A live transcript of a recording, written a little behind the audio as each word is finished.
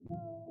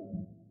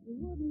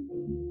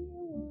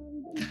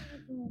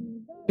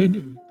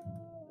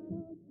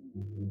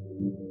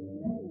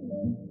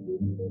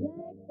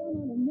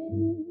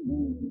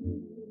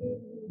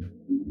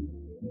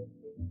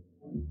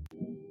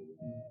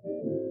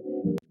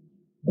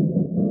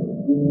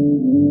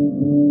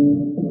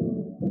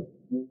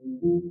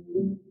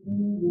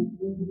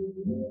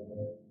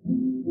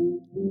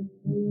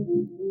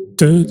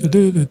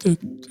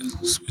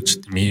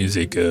Switch the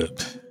music up.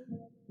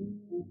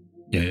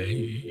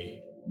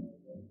 Yay.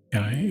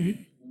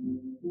 Yay.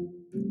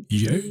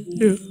 Yeah,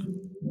 yeah.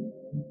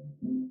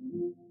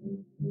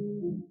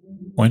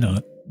 Why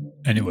not?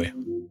 Anyway,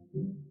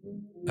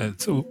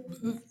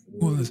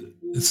 what is it?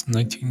 It's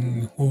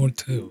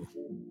 1942,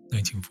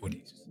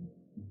 1940s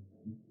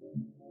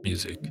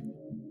music.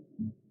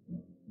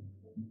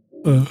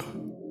 Uh,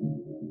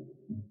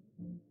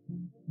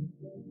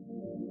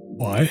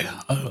 why?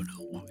 I don't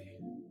know why.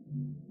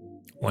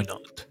 Why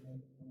not?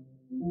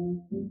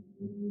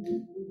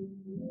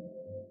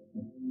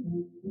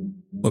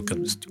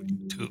 Welcome to Studio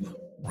 2.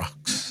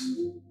 Rocks.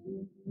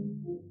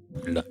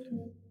 Live.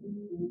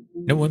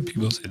 You know when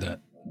people say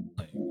that?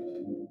 Like,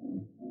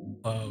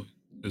 oh,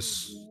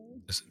 just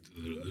listen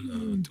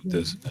to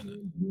this. But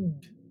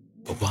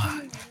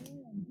why?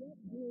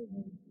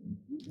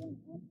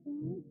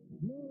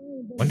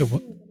 Wonder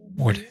what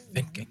were they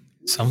thinking?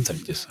 Something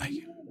just like,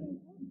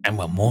 I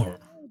want more.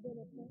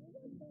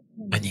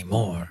 I need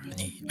more. I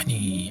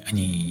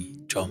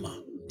need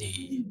drama.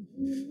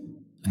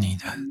 I need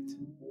that.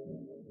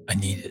 I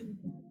need it.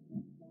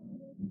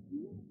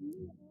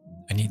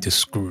 I need to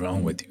screw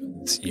around with you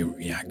and see your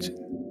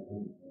reaction.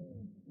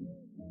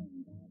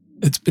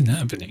 It's been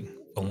happening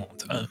for a long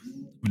time.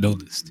 I've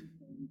noticed.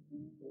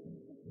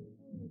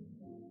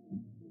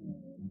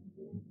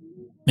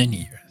 Many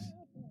years.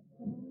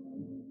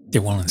 They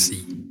want to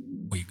see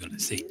what you're going to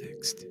say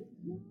next.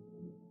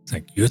 It's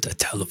like you're the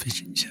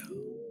television show,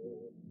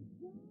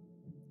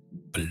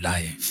 but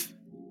live.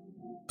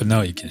 But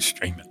now you can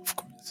stream it, of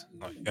course.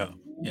 Like, oh,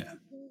 yeah.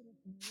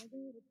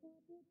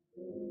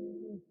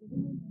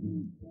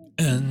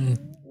 And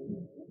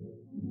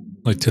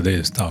like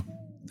today's top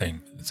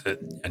thing is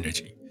it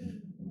energy.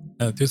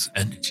 There's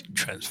energy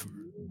transfer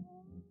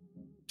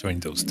during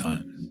those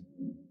times.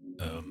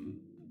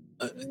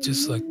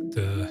 Just like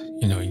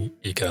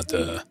you got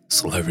the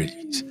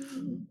celebrities.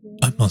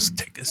 I must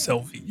take a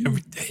selfie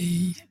every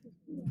day,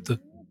 the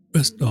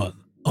rest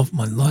of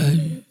my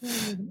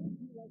life,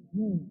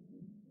 and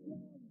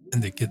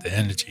they get the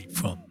energy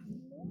from,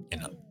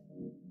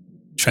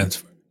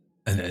 transfer,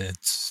 and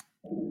it's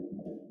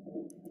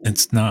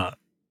not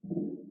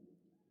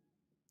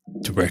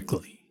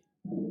directly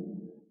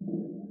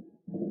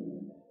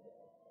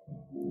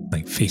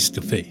like face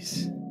to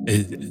face.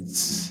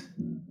 It's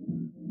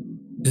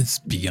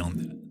beyond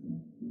that.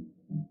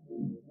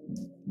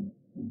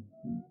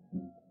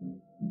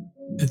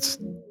 It's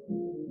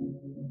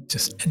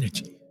just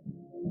energy.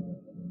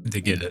 They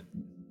get it.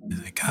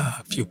 They're like,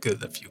 I feel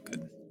good. I feel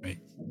good. Right.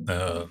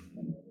 Of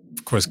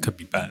course, it could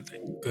be bad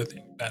thing, good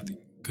thing, bad thing,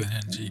 good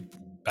energy,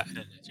 bad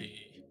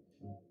energy,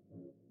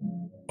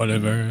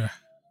 whatever.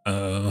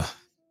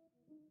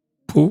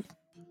 Poop.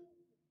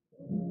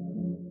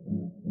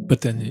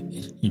 But then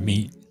you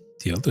meet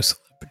the other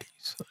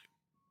celebrities. Like,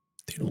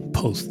 they don't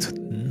post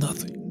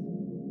nothing.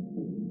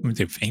 I mean,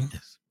 they're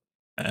famous.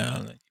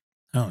 I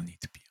don't need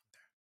to be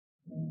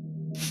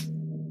on there.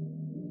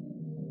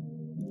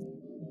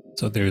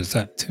 So there's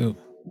that too.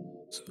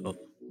 So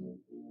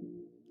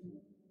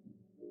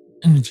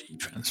energy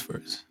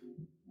transfers.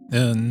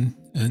 And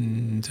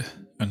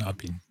I've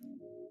been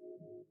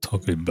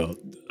talking about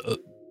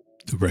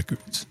the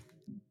records.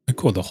 I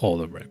call the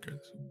Hall of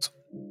Records,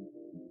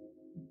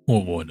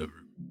 or whatever.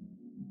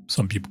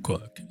 Some people call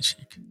it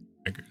chic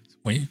records.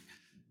 When you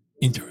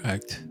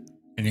interact,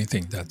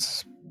 anything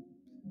that's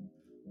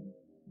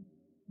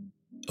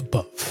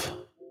above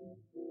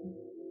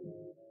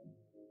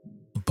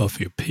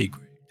your pay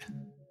grade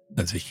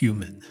as a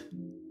human,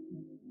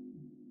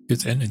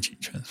 it's energy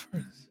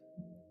transfers.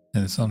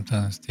 And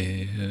sometimes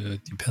they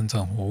depends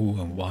on who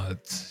and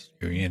what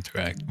you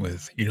interact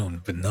with. You don't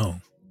even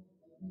know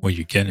what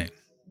you're getting.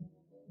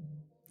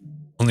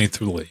 Only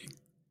through like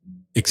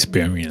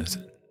experience,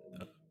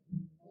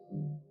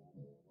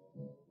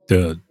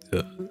 the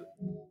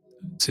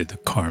say the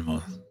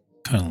karma,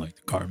 kind of like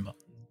the karma.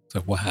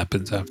 So what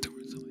happens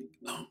afterwards? Like,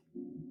 oh,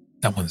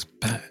 that one's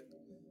bad.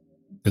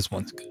 This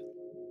one's good.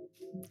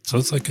 So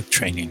it's like a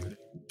training.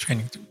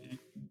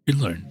 You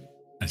learn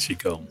as you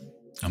go.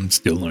 I'm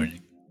still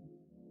learning.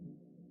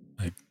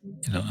 Like,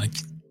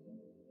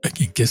 I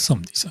can get some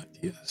of these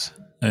ideas.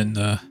 And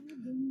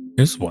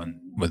here's one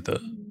with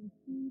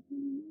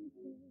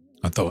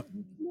I thought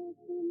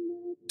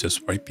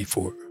just right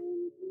before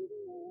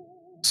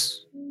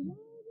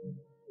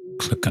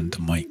click on the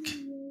mic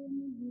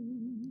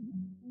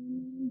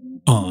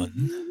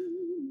on.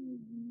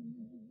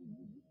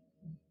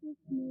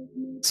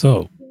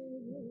 So,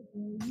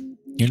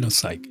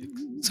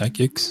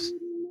 psychics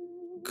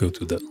go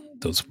to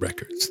those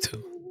records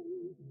too.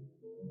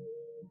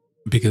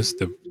 Because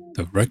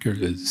the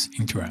record is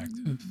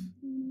interactive,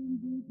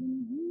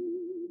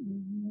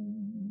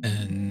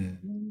 and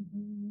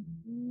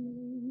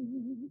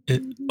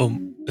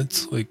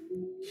it's like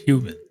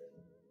human,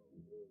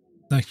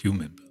 not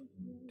human, but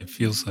it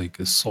feels like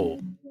a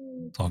soul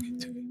talking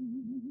to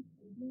you.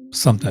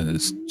 Sometimes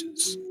it's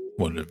just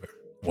whatever,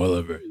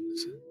 whatever it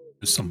is.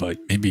 There's somebody,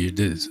 maybe it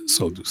is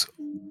so do so,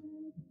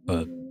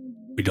 but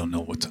we don't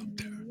know what's up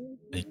there.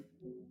 Right?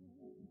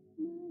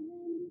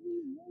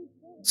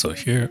 So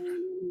here,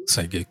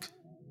 psychic,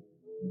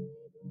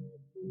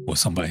 or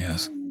somebody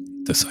asks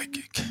the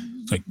psychic,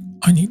 it's like,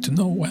 I need to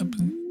know what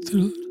happened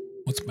to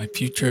what's my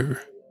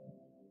future.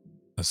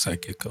 The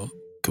psychic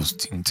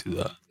goes into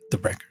the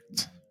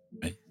records,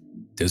 right?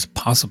 There's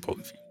possible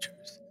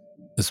futures.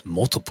 There's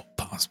multiple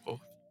possible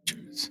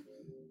futures.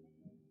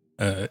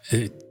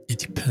 It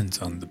depends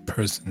on the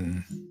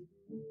person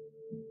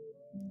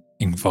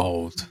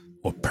involved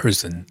or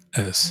person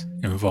as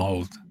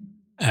involved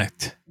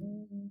act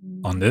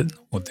on it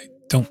or they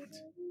don't.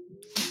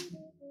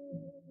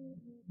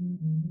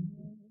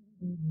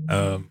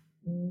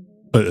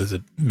 But as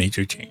a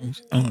major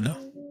change, I don't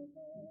know.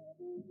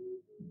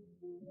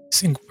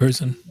 Single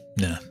person,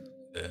 nah.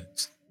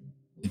 It's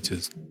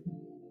just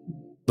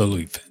little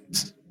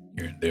events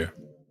here and there.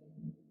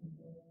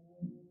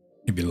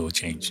 Maybe a little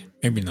change,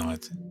 maybe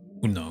not.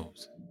 Who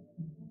knows?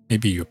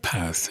 Maybe your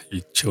path,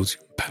 you chose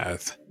your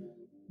path.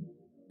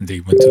 And they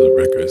went to the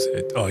record and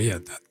said, oh, yeah,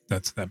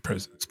 that's that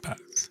person's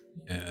path.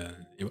 Yeah,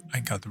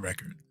 I got the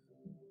record.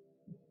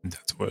 And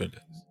that's what it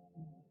is.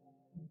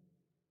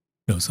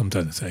 You know,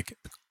 sometimes I get,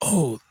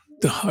 oh,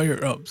 the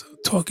higher ups are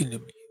talking to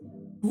me.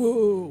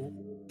 Whoa.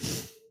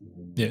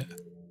 Yeah.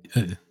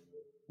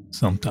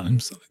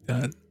 Sometimes like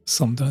that.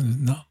 Sometimes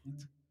not.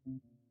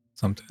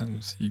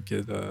 Sometimes you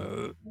get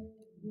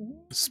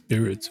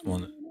spirits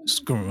want to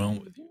screw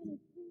around with you.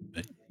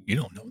 But you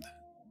don't know that.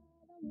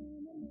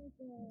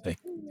 Like,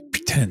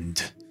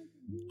 pretend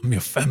I'm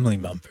your family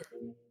member.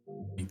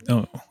 Like,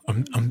 no,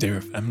 I'm their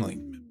family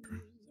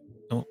member.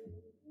 No,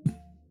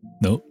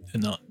 nope,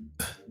 they're not.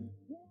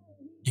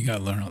 You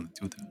gotta learn how to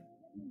do that.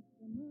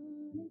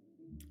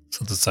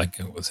 So the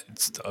psychic was hit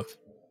stuff.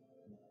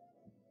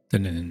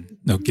 Then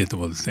they'll get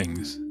all the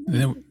things.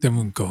 Then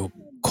we'll go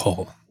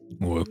call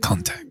or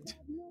contact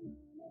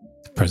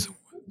the person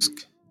who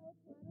asked.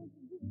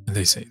 And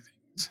they say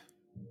things.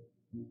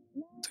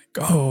 It's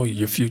like, oh,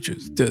 your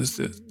future's this.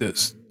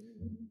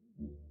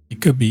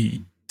 It could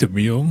be the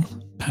real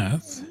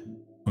path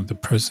of the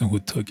person who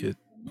took it,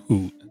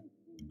 who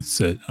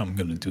said, I'm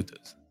going to do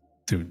this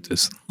through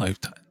this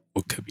lifetime.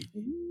 Or could be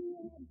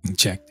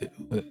injected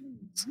with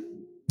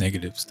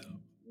negative stuff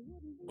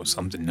or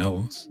something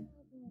else.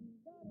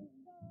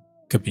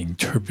 Could be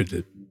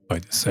interpreted by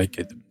the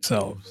psychic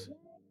themselves,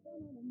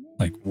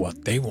 like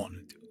what they want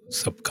to do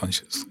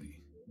subconsciously.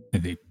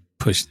 And they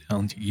push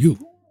down to you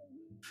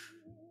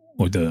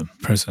or the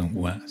person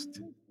who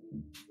asked.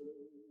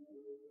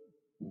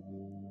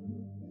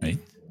 Right?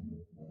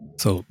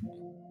 So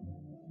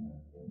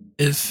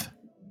if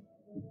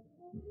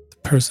the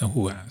person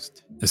who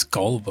asked is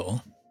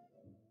gullible,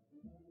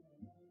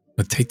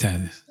 but take that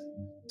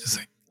just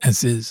like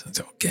as is, it's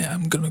okay,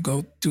 I'm gonna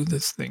go do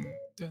this thing.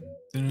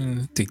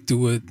 Then they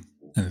do it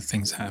and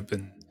things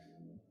happen.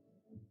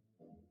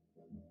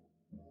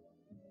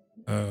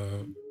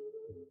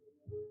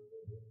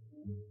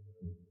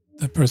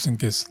 That person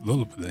gets a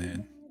little bit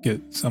in,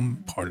 get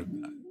some part of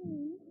that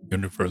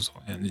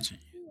universal energy.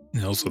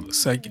 And also the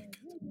psychic,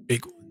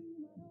 big one,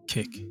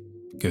 kick,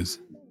 because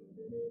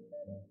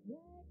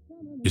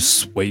you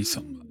sway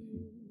somebody.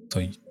 So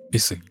you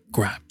basically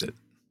grabbed it.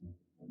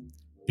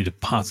 Either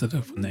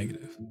positive or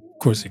negative. Of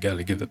course, you got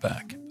to give it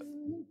back. But,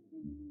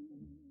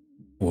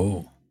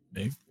 whoa,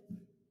 babe.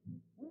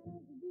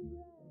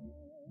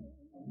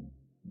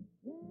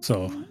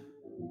 So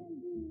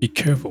be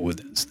careful with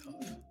that stuff.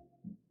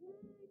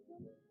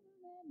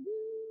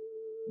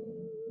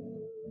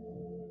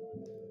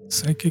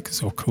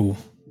 Psychics are cool,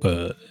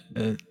 but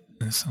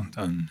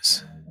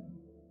sometimes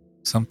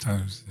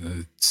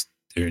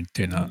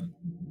they're not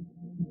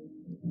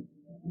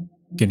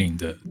getting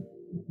the.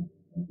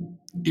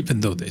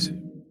 Even though they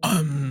say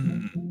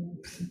I'm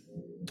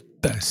the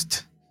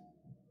best,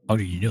 how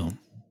do you know?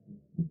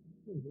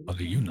 How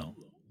do you know?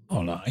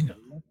 All I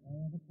know,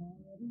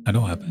 I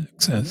don't have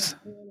access.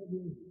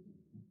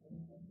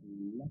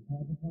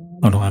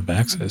 I don't have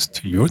access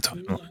to your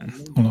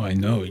timeline. Although I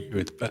know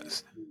you're the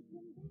best.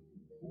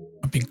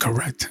 I've been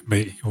correct,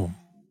 but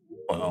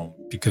well,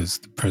 because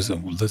the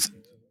person who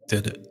listened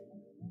did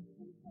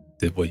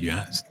what you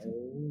asked.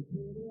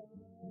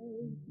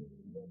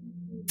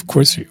 Of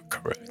course, you're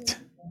correct.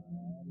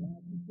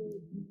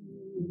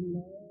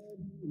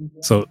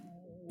 So,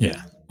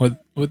 yeah,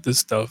 with this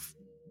stuff,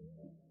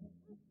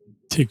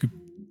 take a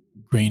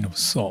grain of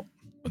salt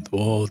with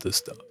all this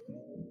stuff,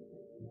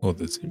 all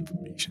this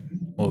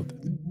information, all the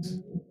things.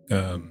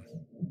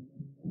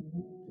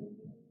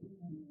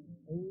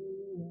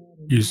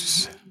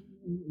 Use,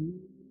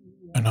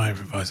 and I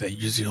revise that.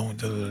 Use your own,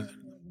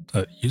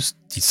 use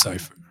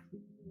decipher.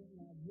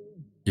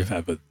 You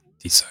have a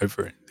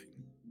decipher anything.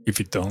 If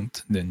you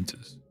don't, then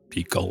just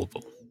be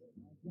gullible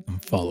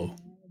and follow.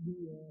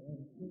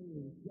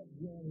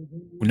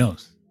 Who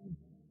knows?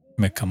 It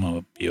might come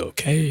out be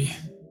okay,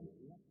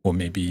 or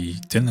maybe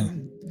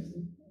didn't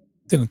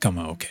come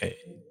out okay.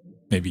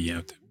 Maybe you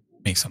have to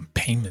make some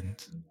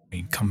payment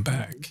when you come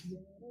back.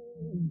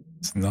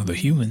 It's another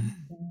human.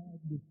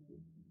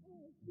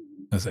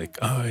 I was like,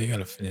 oh, you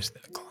gotta finish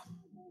that class.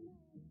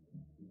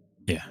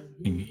 Yeah,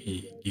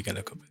 you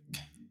gotta go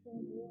back.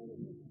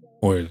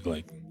 Or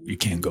like, you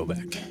can't go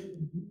back.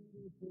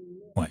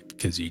 Why?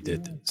 Because you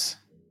did this.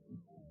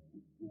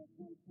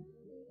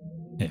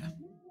 Yeah.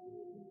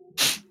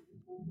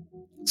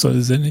 So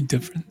is it any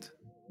different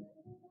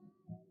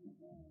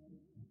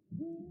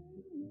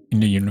in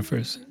the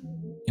universe,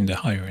 in the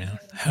higher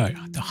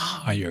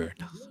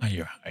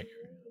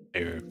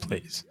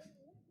place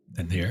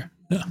than here?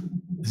 No,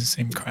 it's the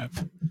same crap.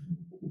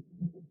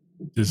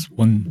 Just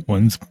one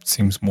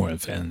seems more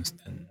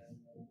advanced than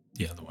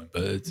the other one,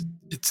 but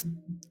it's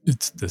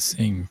the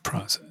same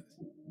process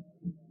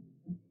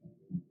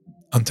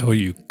until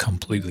you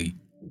completely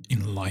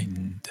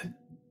enlightened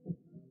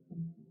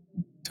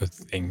to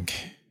think,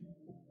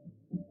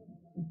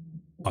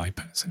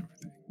 bypass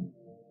everything.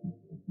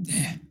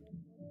 Yeah,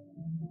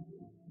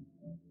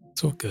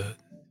 it's all good.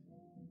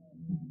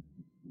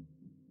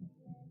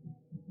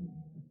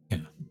 Yeah.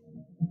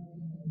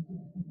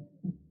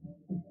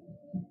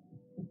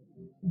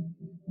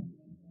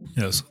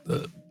 Yeah. So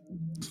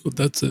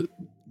that's it.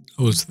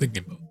 I was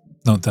thinking about.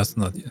 No, that's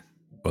not it.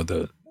 For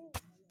the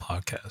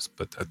podcast,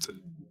 but that's it.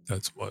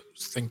 That's what I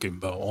was thinking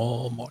about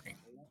all morning.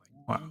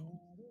 Like, wow,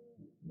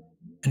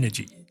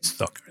 energy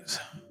suckers.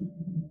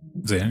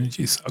 The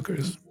energy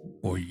suckers,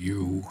 or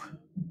you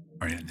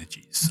are an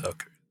energy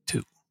sucker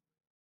too.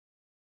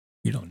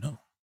 You don't know.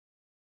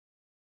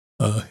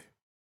 Uh,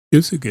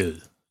 here's a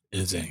good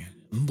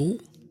example.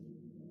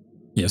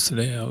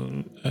 Yesterday,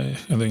 I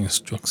think I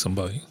struck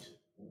somebody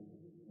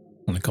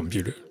on the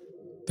computer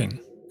thing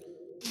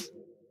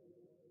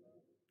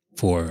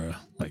for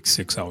like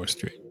 6 hours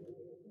straight.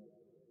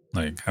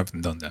 Like,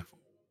 haven't done that.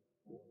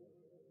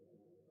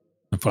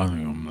 And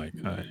finally, I'm like,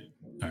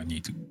 I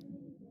need to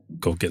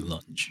go get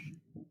lunch.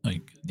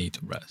 Like, I need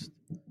to rest.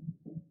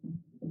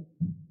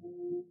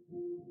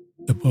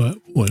 But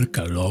when I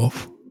got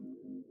off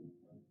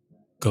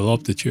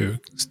the chair,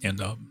 stand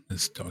up, and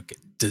start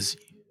getting dizzy.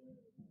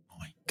 Oh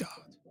my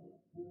God.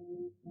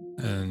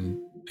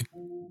 And I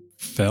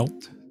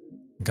felt,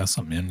 got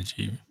some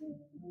energy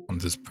from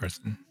this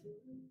person.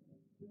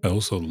 I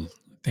also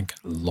think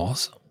I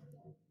lost some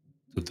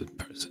to the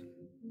person.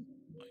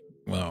 Like,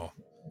 wow.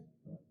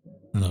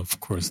 And of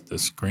course, the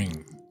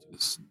screen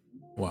just,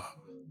 wow.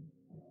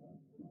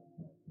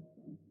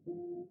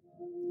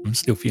 I'm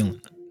still feeling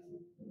it.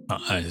 My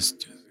eyes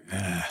just,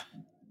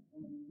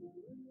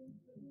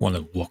 want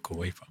to walk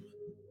away from it.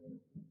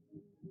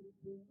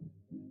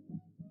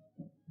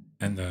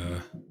 And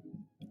I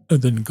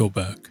didn't go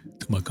back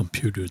to my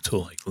computer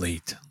till like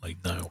late, like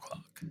 9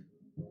 o'clock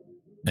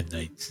at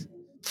night.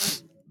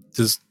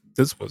 This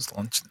was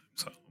lunchtime,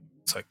 so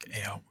it's like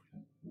 8 hours.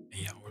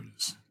 8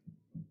 hours.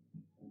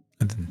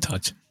 I didn't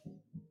touch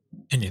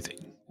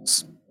anything.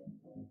 Just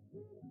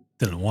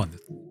didn't want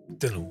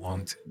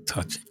to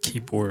touch a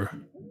keyboard,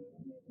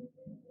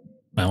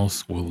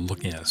 mouse while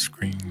looking at a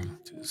screen.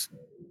 Just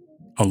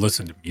I'll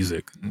listen to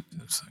music and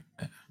it's like,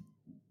 man,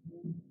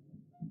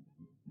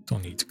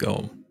 don't need to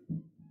go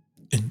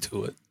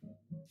into it.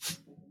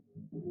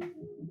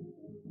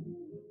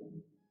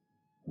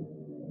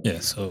 Yeah,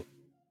 so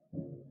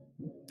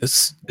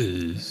this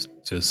is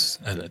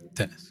just at a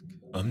desk.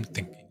 I'm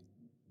thinking,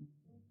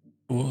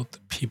 well, the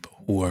people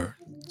who are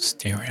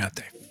staring at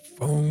their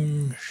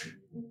phones,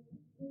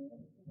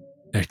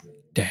 their,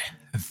 their,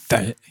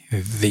 their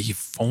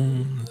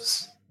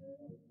phones,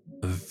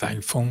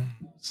 their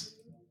phones,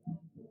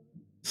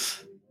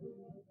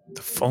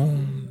 the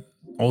phone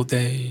all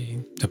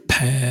day, the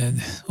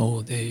pad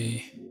all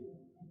day,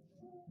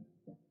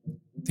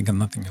 think of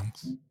nothing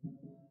else.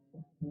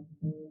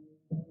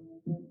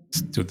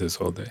 Just do this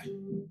all day.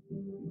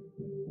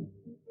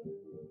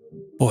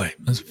 Boy, it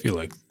must feel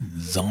like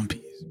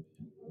zombies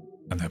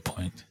at that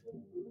point.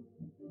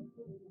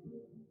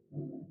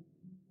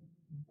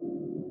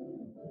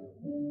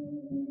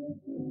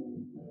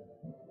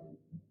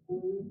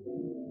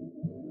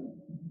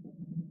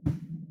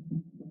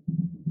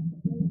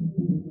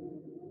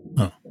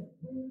 Huh.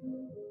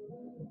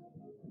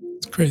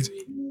 It's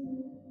crazy.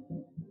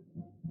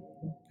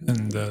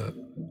 And I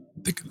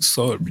think I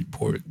saw a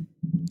report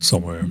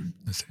somewhere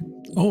that said,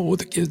 oh, all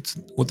the kids,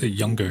 all the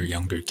younger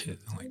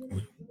kids, like,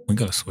 we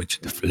gotta switch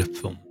to flip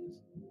phone.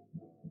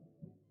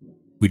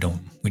 We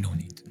don't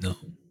need to know.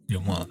 We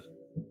don't want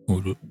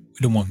we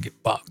don't want to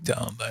get bogged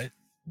down by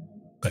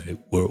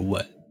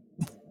worldwide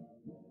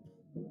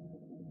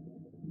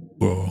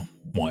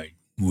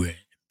web.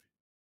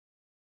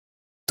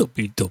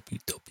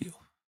 www.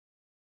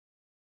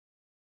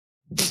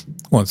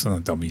 Well, it's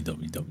not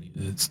www.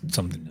 It's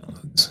something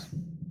else.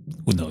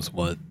 Who knows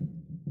what?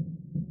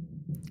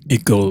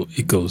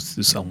 it goes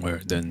to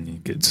somewhere, then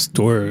it gets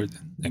stored,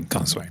 then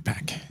comes right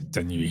back.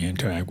 Then you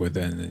interact with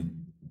it, and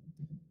then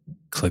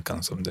click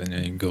on something,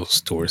 and it goes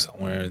store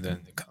somewhere,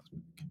 then it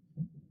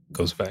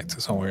goes back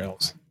to somewhere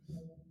else.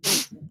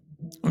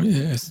 I mean,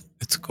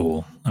 it's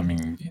cool. I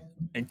mean,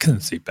 I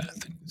couldn't say bad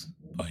things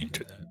about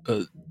internet,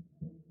 but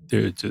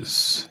they're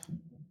just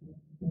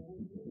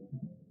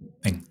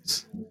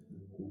things.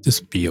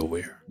 Just be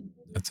aware.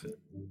 That's it.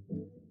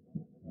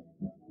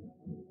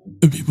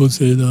 And people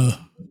say,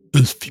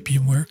 does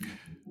VPN work?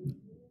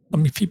 I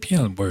mean,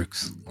 VPN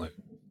works. Like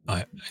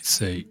I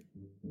say,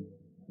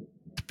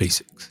 the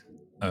basics,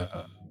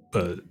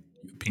 but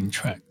you're being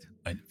tracked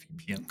by the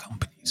VPN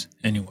companies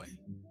anyway.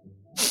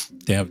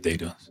 They have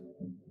data.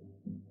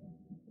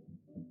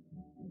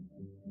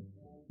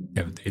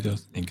 They have data.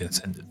 They can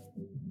send it.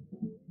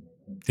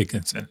 They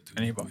can send it to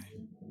anybody.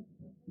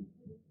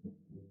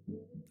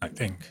 I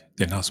think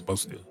they're not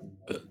supposed to,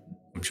 but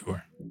I'm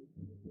sure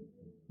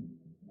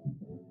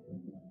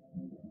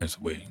there's a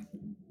way.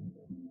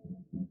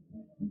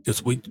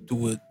 Just wait to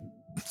do it.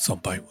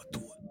 Somebody will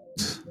do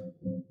it.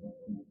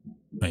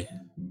 Right?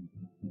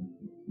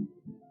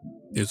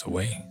 There's a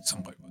way.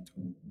 Somebody will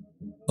do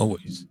it.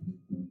 Always.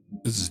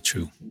 This is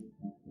true.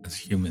 As a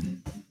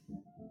human,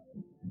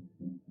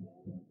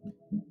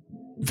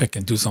 if I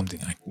can do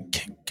something I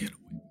can't get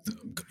away with,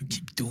 I'm gonna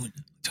keep doing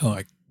it until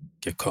I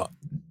get caught.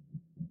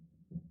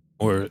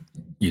 Or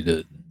you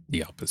did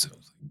the opposite.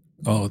 Like,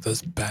 oh,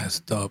 that's bad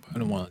stuff. I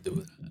don't want to do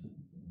that.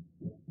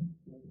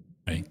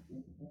 Right?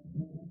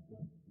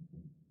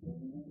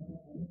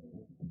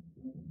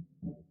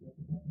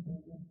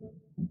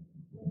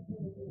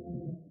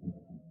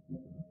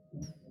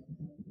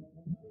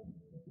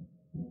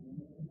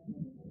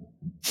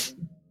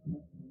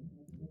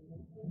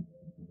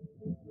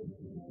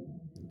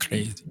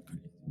 Crazy.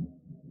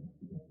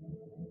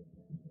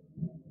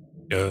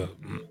 Yeah.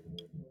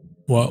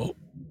 Well,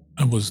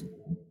 I was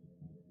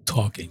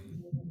talking,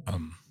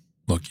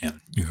 looking at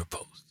your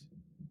post.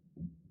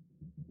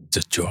 It's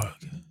a drug.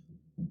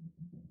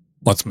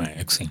 What's my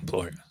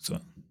ex-employer?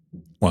 So,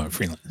 well, I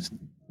freelanced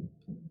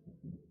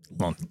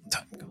a long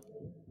time ago.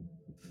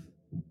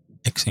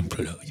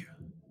 Ex-employer.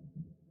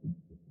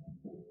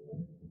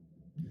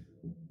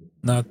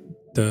 Not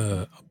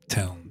the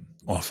uptown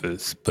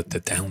office, but the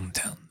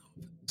downtown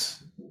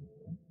office.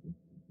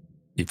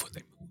 Before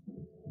they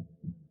moved.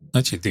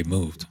 Actually, they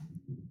moved.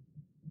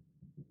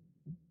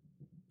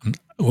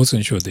 I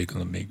wasn't sure they're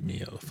gonna make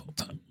me a full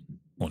time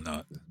or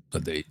not,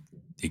 but they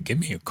give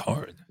me a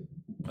card,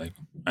 like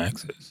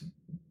access.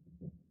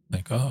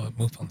 Like, oh,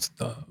 move on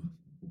stuff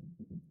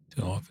to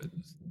the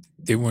office.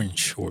 They weren't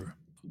sure,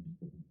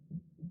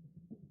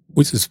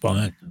 which is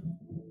fine.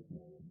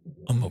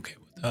 I'm okay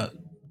with that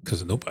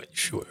because nobody's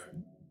sure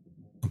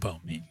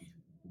about me.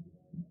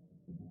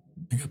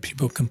 I got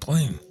people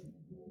complain.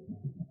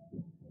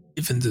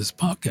 Even this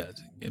podcast,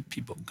 I get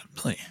people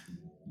complain.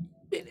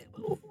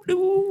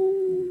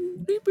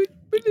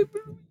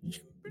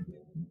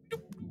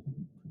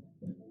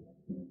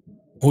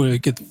 Or I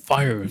get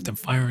fired. The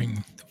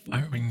firing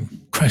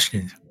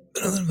questions.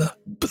 It's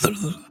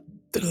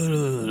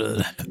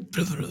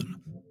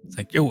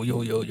like yo,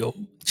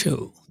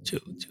 chill.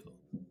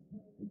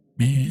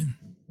 Man,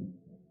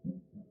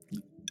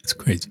 it's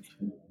crazy.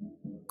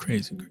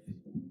 Crazy.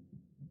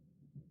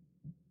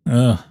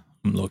 I'm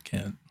looking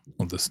at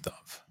all this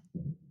stuff.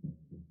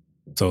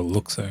 So it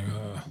looks like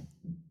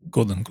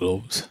Golden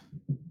Globes.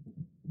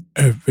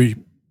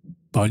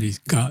 Everybody's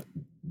got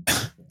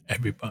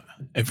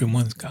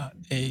everyone's got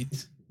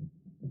AIDS.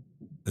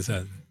 Is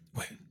that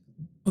wait?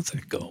 What's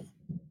that go?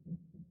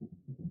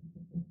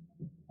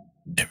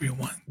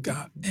 Everyone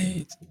got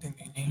AIDS.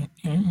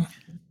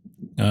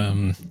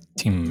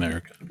 Team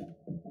America.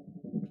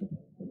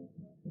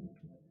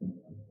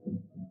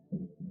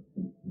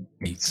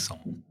 AIDS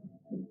song.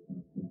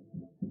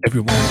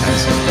 Everyone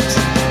has AIDS.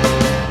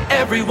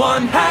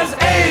 Everyone has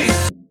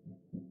AIDS.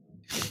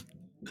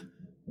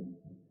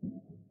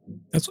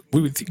 That's what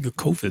we would think of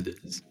COVID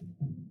is.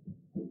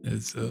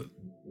 It's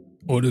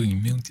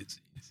autoimmune disease.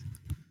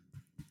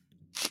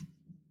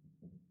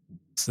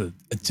 So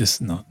it's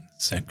just not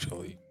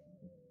sexually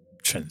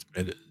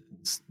transmitted.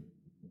 It's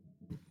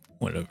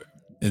whatever.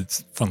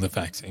 It's from the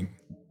vaccine.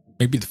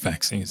 Maybe the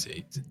vaccine is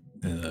AIDS.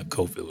 And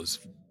COVID was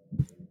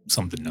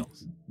something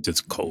else.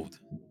 Just cold.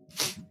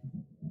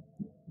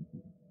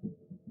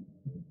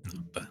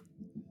 No, but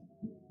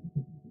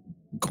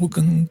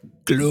Golden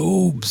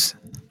Globes.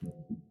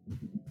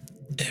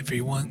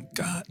 Everyone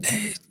got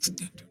AIDS.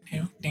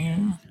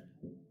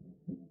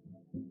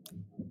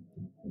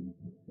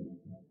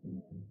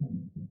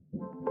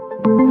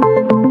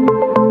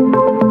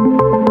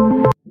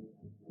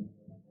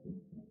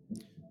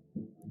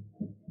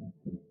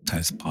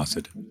 Test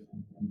positive.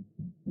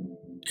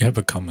 You have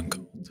a common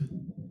cold.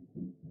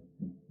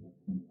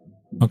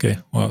 Okay,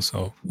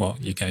 well,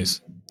 you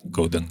guys,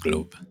 Golden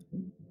Globe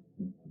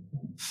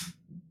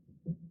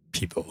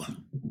people,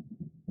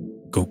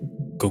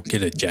 go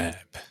get a jab.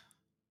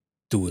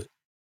 Do it.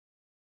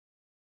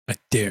 I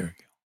dare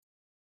you.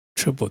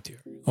 triple tier.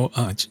 Oh,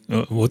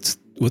 what's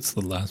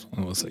the last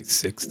one? It was like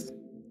sixth,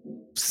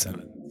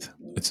 seventh.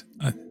 What's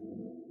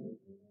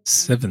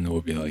seven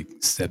will be like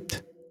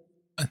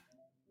uh,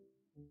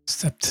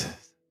 sept,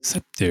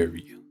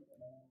 septary.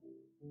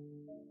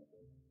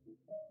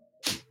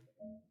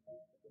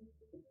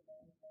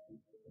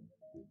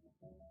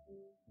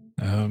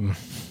 Um,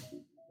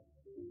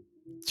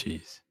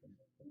 jeez,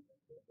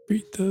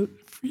 free the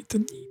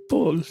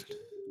nipple.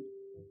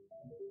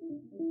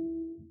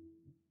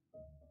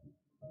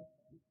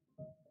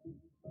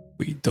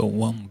 We don't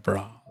want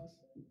bras.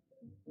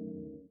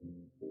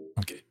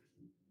 Okay.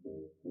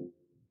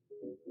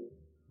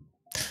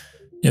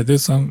 Yeah, I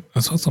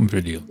saw some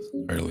videos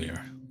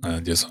earlier.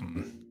 There's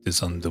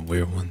some of the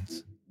weird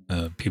ones.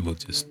 People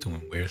just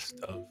doing weird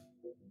stuff.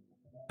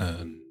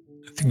 I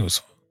think it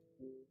was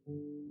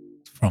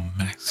from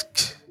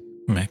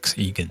Max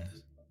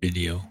Egan's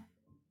video.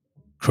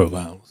 Crow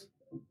Owls.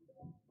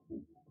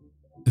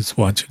 Just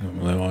watching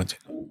them, like watching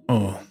them.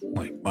 Oh,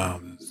 like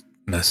wow, this is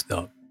messed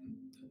up.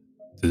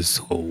 This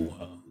whole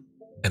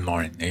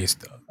mRNA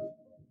stuff.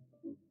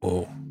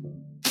 Oh,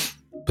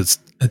 but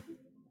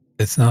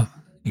it's not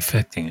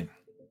affecting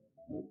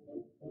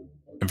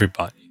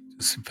everybody.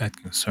 It's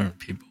affecting certain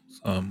people.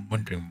 So I'm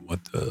wondering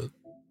what the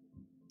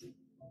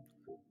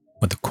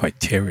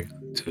criteria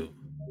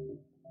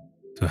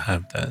to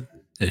have that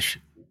issue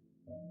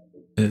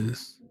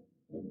is.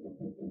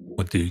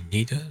 What do you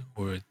need it,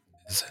 or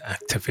is it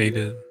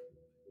activated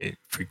in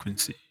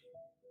frequency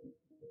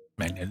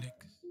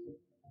magnetics?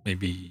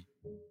 Maybe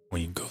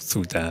when you go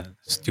through that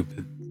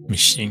stupid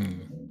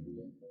machine,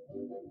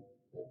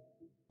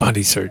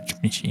 body search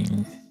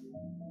machine,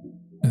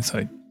 it's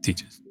like they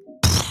just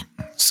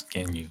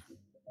scan you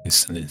and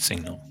send a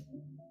signal.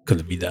 Could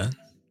it be that?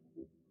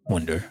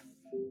 Wonder.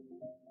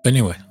 But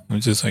anyway,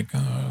 I'm just like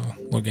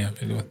looking at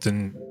video.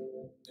 Then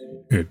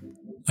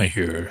I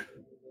hear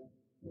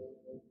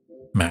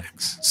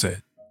Max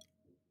said,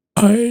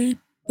 "I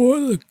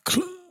bought a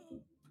club."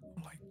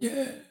 I'm like,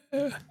 yeah,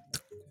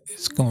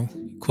 it's going.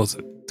 He calls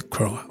it the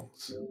Crow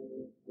House.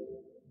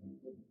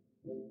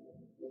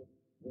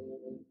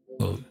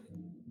 So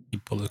he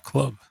bought a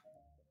club.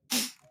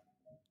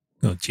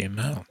 Go jam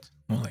out.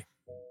 I'm like,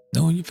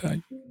 no, you've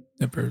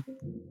never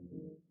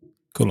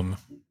go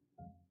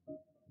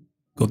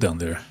go down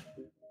there.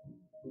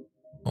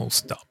 I'll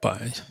stop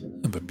by,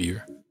 have a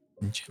beer,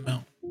 and jam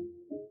out.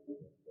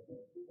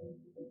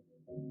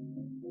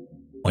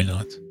 Why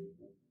not?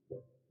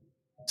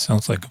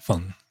 Sounds like a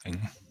fun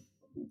thing.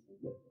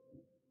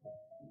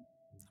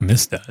 I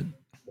missed that.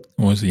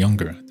 When I was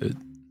younger, I did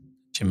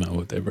jam out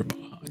with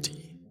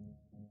everybody.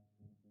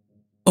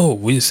 Oh,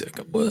 wait a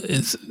second. What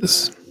is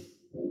this?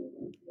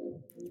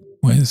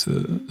 Why is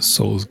the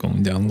souls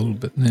going down a little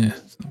bit? Nah,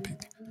 it's not big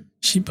deal.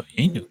 Shiba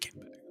Inu came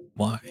back.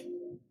 Why?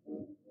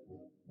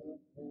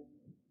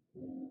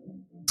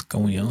 What's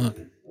going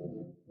on?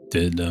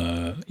 Did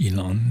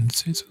Elon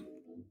say so?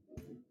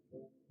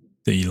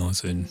 Did Elon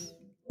said,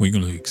 we're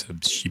going to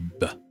accept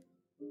Shiba.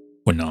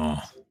 Or no.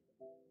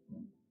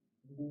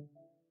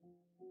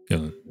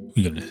 We're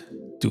going to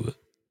do it.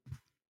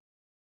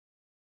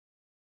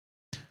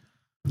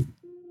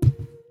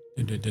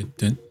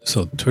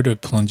 So Twitter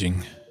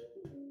plunging.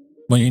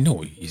 Well, you know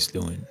what he's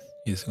doing.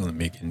 He's going to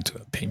make it into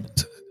a payment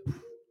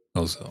system.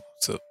 Also,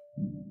 so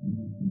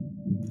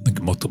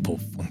like multiple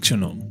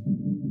functional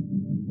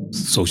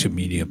social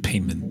media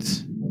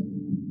payments.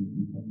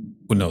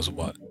 Who knows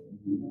what?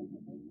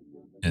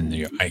 And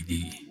your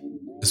ID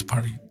is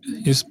probably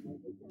he's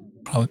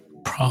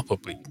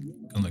probably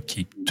going to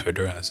keep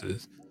Twitter as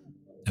is,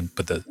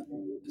 but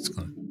it's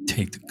going to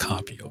take the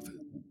copy of it,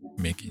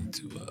 make it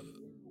into a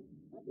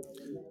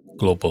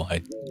global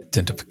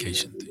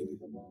identification thing,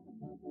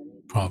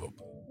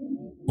 probably,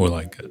 or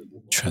like a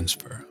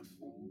transfer of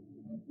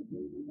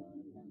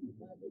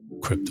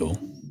crypto,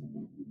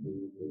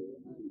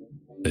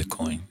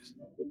 bitcoins,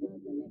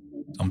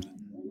 something.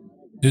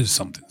 There's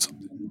something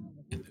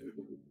in there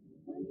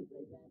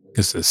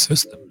because the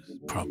system is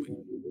probably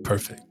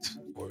perfect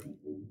for it.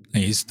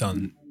 And he's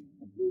done,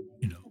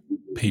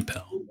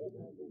 PayPal.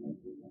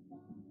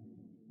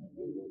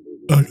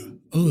 I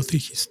don't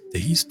think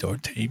did he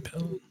start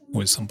PayPal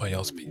or somebody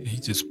else? He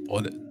just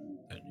bought it.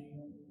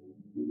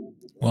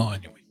 Well,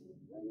 anyway,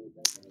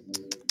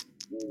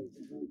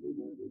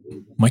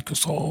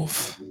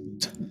 Microsoft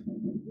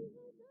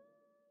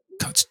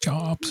cuts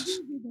jobs.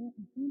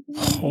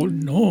 Oh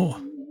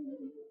no!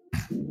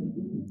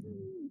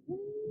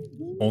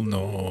 Oh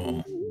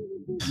no!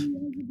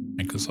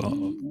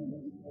 Microsoft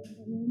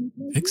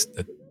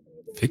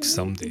fix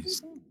some of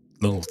these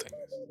little things.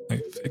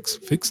 Like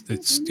fix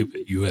the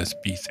stupid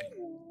USB thing.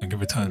 Like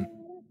every time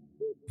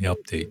you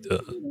update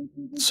the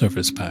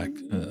Surface Pack,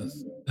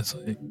 it's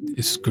like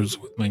it screws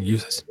with my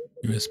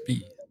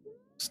USB.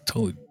 It's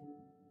totally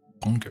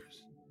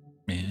bonkers,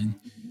 man.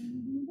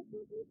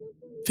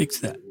 Fix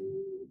that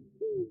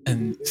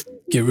and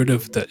get rid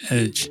of the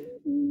edge.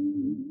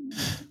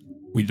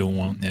 We don't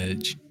want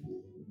edge.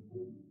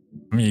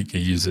 I mean, you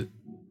can use it,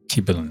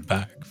 keep it on the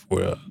back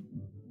for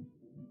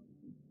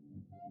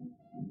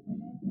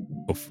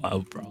for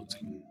file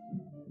browsing.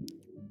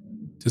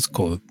 Just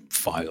call it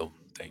file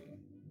thing,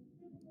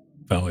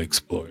 File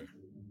Explorer,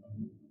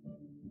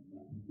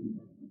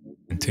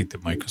 and take the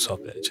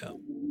Microsoft Edge out.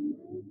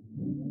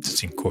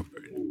 Just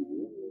incorporate it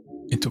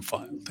into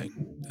file thing.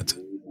 That's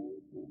it.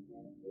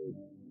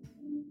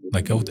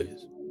 Like old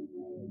days.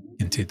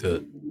 Into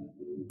the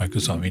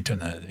Microsoft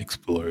Internet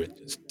Explorer,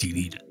 just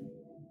delete it.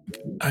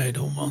 I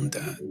don't want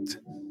that.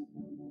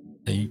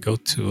 Then you go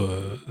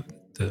to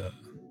the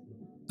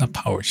not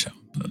PowerShell,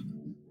 but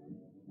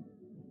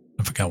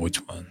I forgot which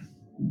one.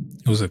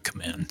 It was a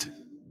command.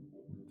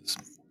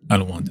 I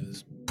don't want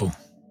this. Boom,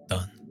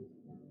 done.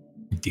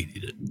 You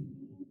delete it.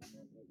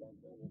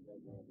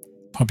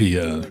 Probably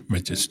a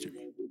registry.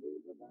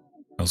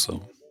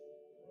 Also,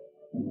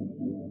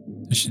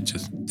 they should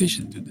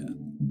do that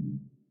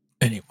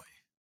anyway.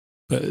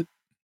 But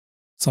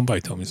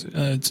somebody told me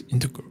it's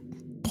integral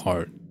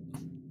part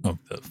of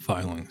the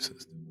filing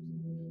system.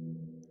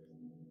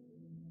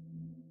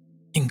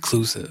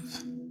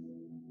 Inclusive.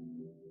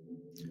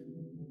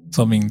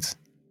 So it means,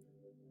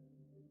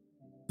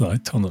 I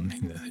told him,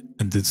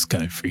 and this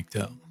guy freaked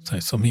out.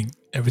 So I mean,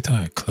 every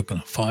time I click on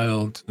a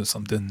file or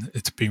something,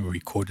 it's being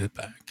recorded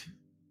back.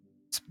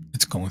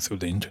 It's going through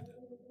the internet.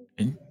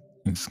 And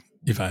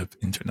if I have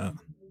internet,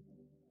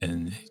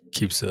 and it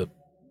keeps up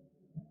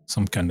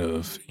some kind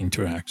of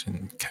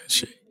interaction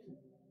cache.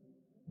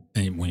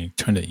 And when you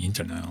turn the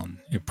internet on,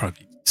 you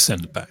probably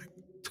send it back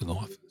to the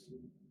office.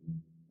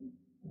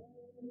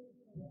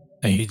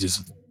 And he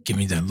just give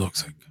me that look.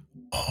 It's like,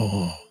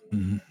 oh,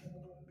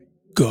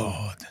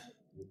 God.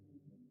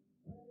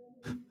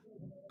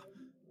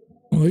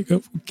 I'm like,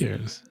 oh, who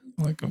cares?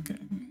 I'm like, okay,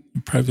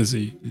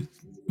 privacy.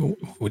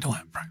 We don't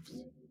have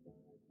privacy.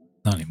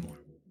 Not anymore.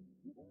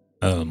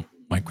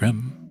 My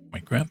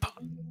grandpa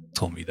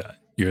told me that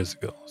years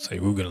ago. Say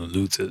we're gonna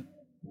lose it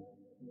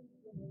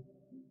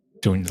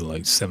during the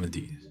late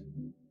 70s.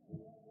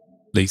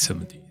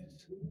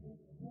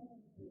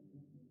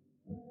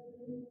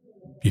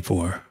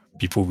 Before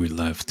we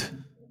left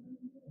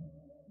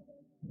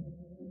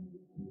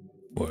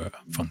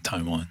from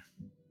Taiwan.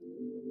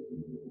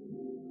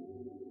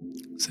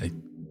 Say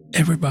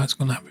everybody's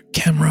gonna have a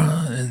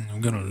camera, and we're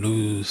gonna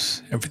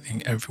lose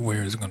everything.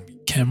 Everywhere is gonna be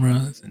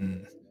cameras,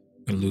 and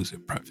we're gonna lose their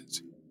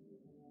privacy.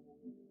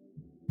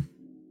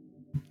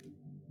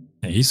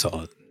 And he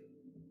saw it.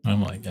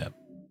 I'm like, yeah,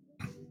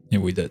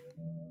 we did.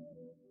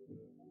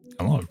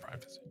 I love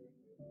privacy.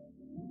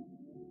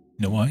 You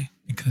know why?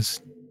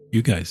 Because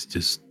you guys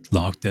just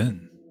logged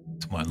in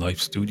to my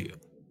live studio.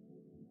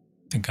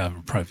 Think I have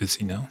a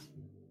privacy now?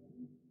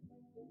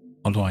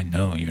 How do I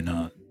know you're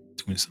not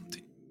doing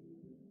something?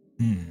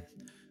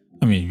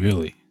 I mean,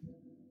 really.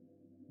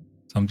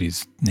 Some of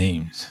these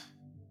names.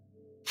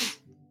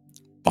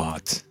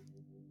 Bot.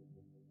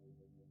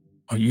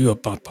 Are you a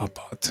bot?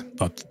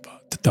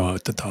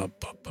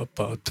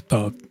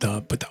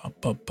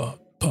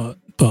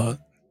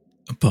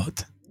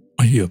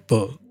 Are you a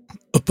bot?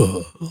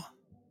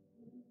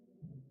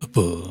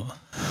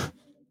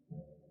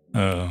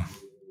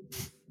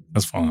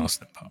 That's from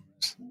Austin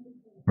Powers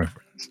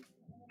reference.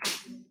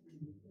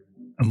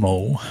 A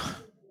mole.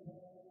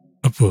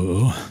 A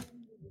bull.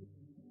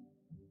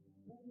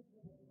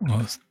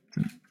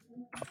 Austin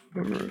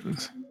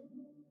Powers.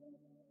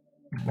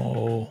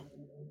 Mole.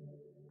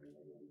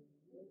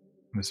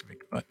 Let's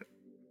make it.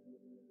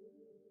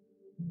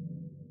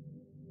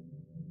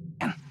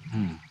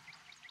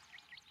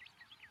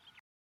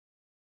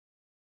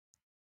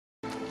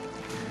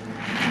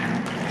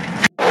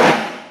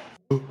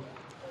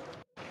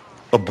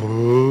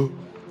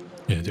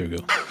 Yeah, there we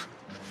go.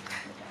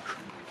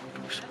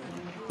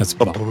 That's a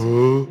bot.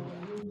 How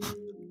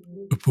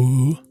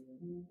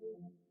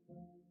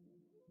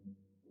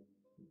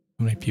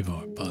many people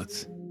are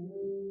bots?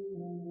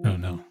 I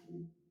don't know.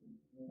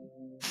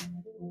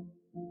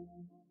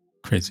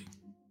 Crazy.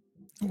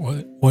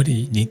 What do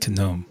you need to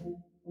know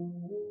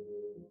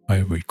by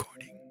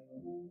recording?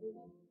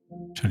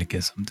 Trying to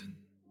get something?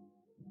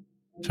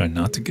 Try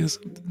not to get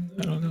something?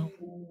 I don't know.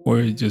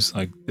 Or just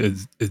like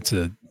it's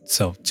a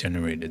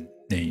self-generated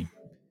name.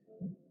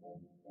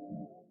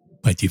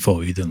 By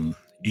default, you didn't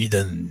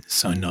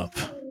sign up.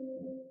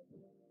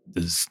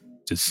 This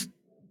just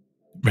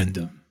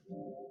random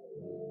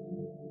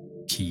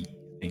key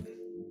thing.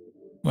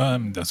 Well, I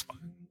mean, that's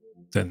fine.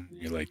 Then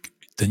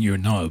you're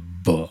not a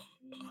bot,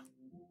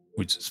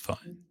 which is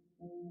fine.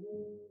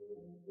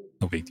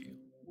 No big deal.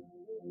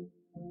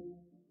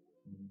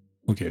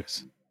 Who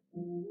cares?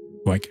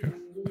 Do I care?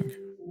 I don't care.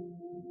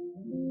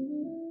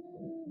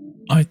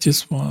 I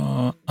just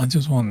want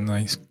a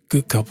nice,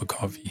 good cup of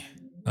coffee.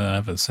 I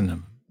have a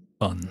cinnamon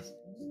bun, a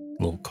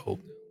little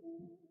cold.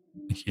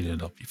 I heated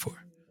it up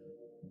before.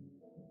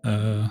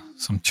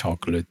 Some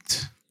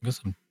chocolate. I got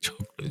some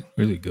chocolate,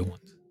 really good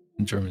ones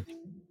in Germany,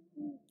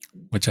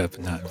 which I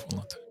haven't had for a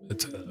long time.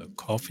 It's a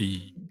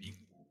coffee bean,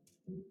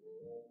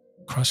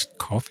 crushed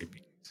coffee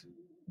beans,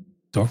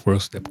 dark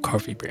roasted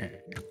coffee bean,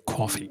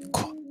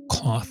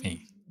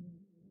 coffee,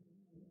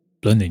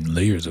 blending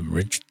layers of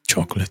rich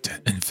chocolate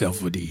and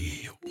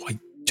velvety white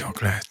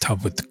chocolate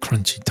top with the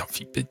crunchy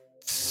toffee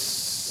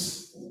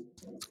bits.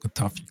 It's good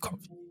toffee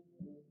coffee.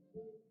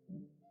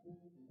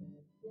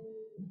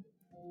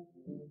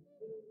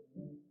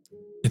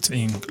 It's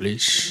in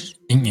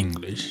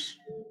English,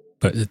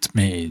 but it's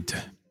made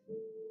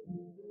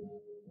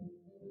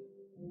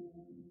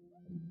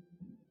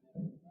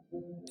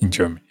in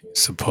Germany,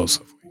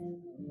 supposedly.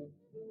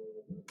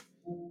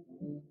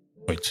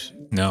 Which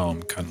now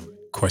I'm kind of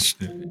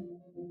questioning it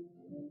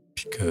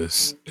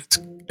because it's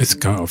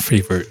got a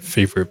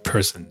favorite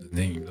person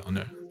named on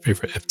it,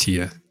 favorite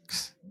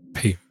FTX,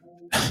 pay,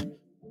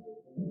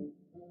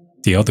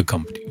 the other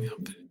company of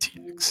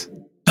FTX,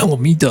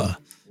 Alameda.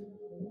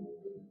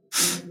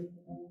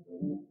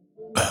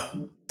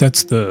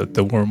 That's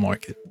the war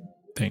market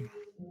thing.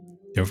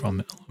 They're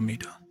from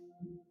Alameda,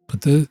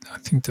 but I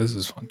think this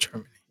is from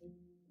Germany.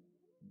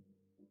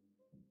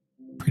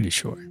 Pretty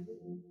sure.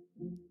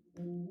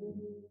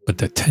 But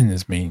the 10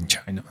 is made in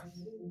China.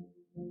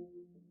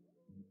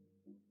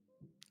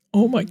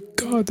 Oh my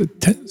god, the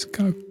 10's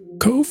got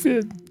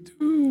COVID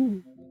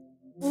too.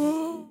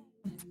 Oh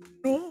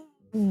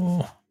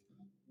no.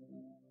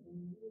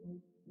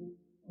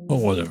 Well,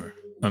 whatever.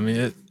 I mean,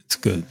 it's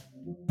good.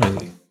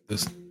 Really.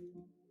 This,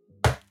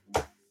 I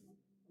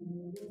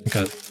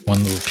got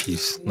one little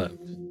piece left.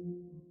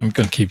 I'm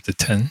gonna keep the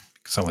 10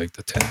 because I like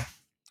the 10.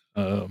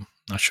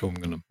 Not sure what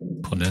I'm gonna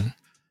put in.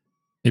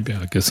 Maybe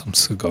I'll get some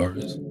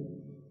cigars.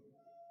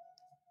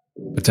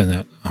 But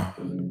then I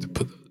have to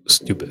put a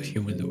stupid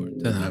humidor.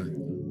 Then I have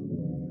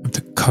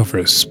to cover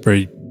it,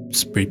 spray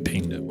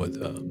paint it with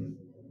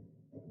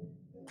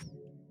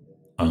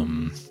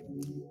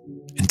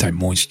anti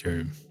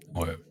moisture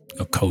or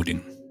a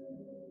coating.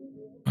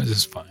 This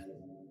is fine.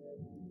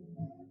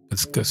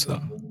 It's good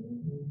stuff.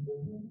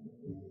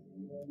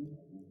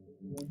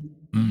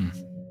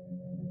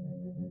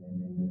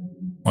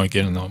 Want to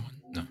get another one?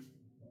 No.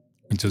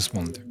 I just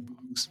wanted their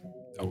box.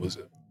 That was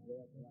it.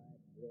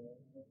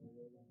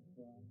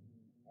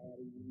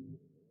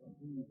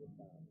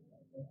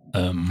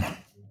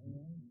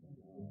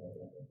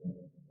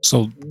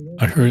 So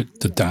I heard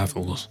the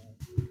Davos.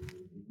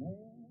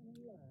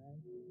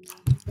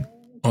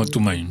 I'll do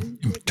my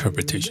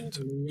interpretations.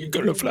 You're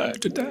gonna fly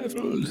to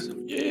Davos.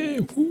 Yeah,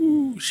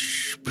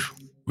 whoosh.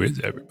 Where's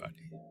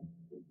everybody?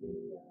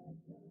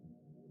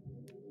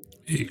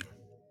 Hey.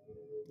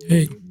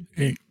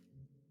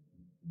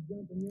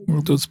 Where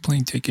are those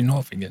planes taking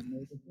off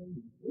again?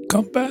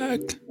 Come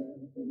back.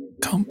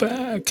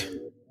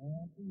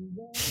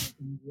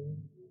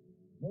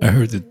 I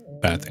heard the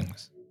bad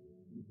things.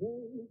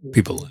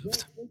 People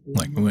left.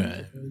 Like,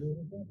 meh.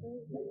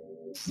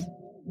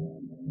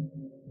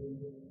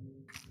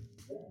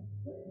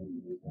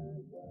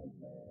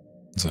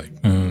 It's like,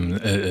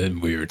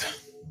 weird.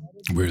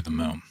 Weird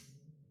amount.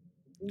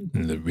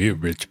 And the real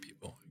rich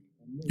people,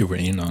 you were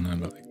in on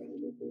it, like,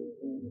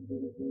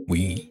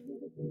 we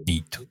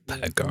need to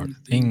pack our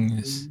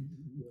things.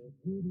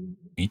 We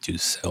need to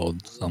sell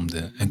some of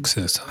the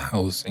excess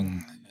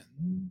housing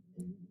and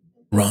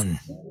run.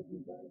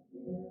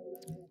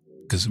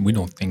 Because we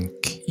don't think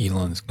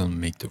Elon's going to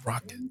make the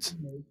rockets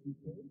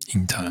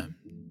in time.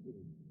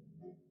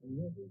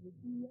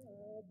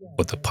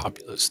 But the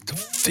populace to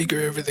figure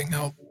everything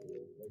out,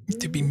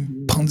 to be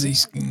Ponzi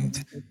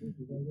schemed,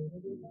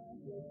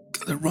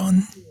 gotta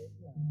run.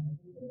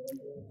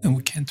 And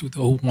we can't do the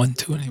old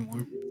 1-2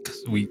 anymore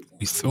because we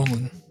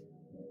thrown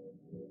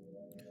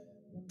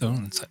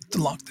inside the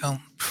lockdown.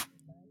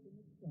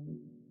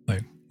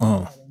 Like,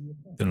 oh,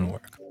 didn't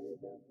work.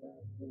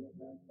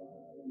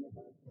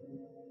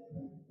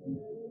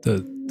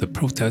 The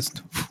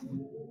protest,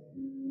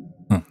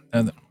 that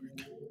didn't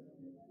work.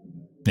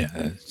 Yeah,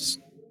 it's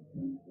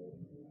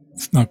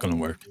not gonna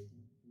work.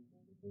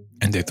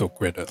 And they took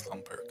Greta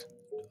Thunberg.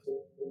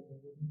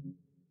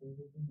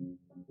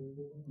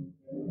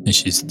 And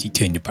she's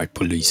detained by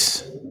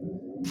police.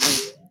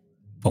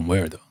 From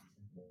where though?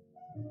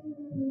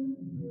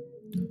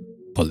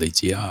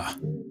 Polizia.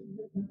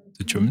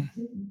 The German?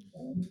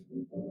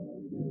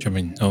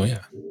 Oh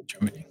yeah,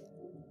 Germany.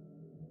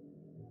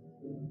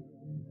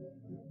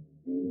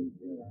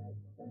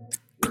 The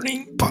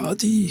Green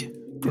Party.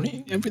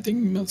 Green,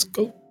 everything must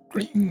go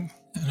green.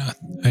 And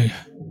I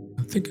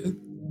think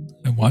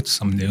I watched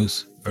some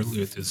news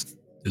earlier this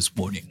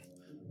morning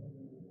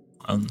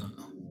on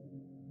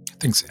I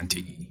think it's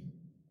NTD.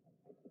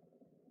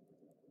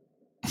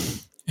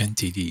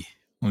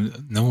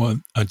 No,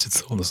 I just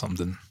thought of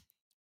something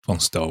from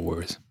Star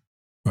Wars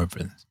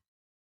reference.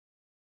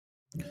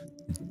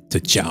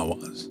 The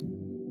Jawas.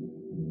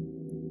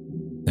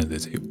 And they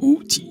say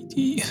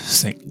OTD,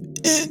 saying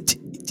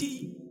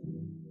NTD.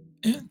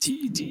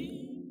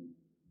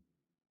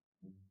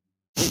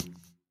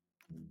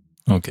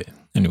 Okay.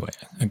 Anyway,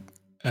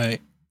 I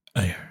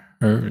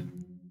heard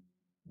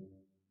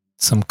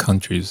some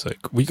countries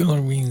like we're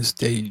gonna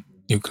reinstate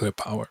nuclear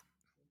power,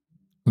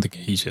 like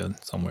Asia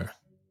somewhere.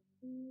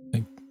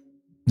 Like,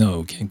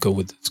 no, can't go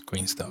with this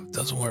green stuff. It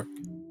doesn't work.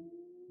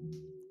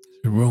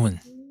 It's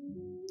ruined.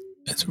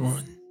 It's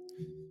ruined.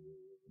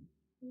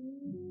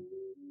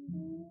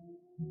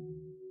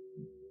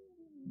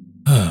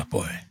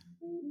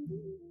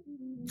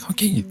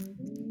 yeah,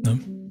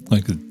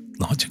 like the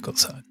logical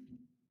side.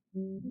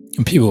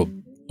 And people,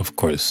 of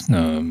course,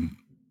 a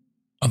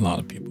lot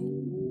of people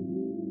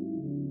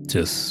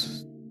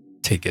just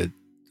take it.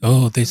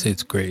 Oh, they say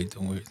it's great,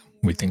 and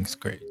we think it's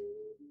great,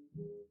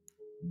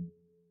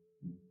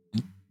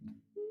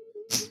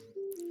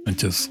 and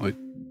just like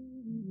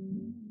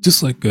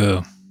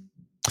I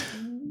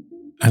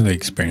had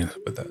experience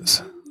with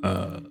this,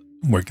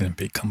 working in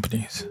big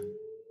companies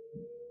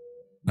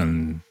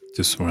and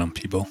just around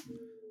people.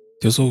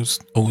 There's always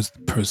the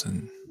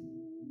person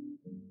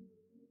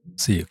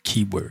say a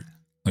keyword,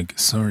 like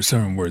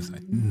certain words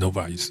that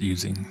nobody's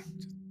using,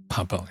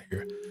 pop out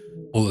here.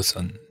 All of a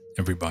sudden,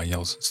 everybody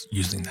else is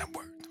using that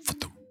word for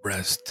the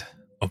rest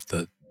of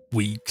the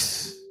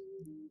weeks,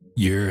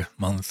 year,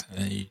 month,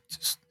 and you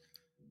just,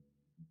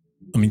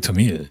 I mean, to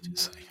me, it's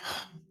just like,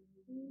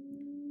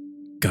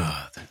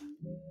 God,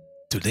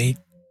 do they,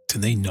 do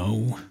they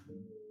know?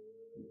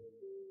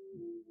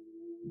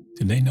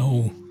 Do they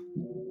know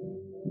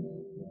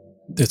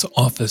this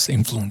office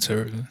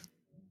influencer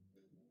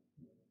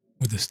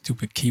with the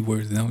stupid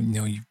keywords? Now,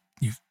 you,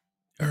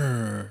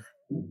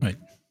 right?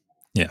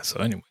 Yeah. So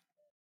anyway,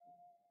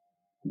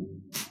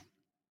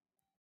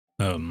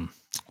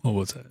 what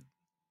was that?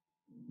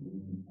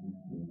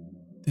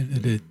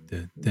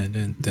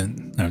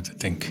 I have to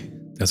think.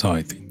 That's how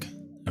I think.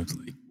 I have to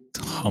like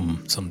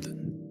hum something.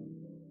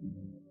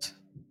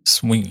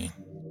 Swinging.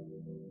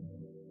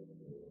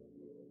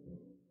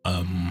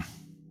 Um,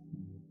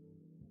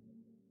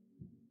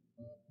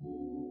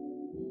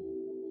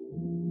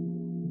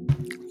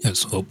 yeah,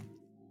 so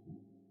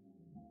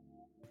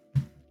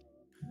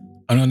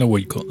I don't know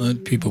what you call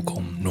people call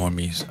them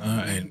normies.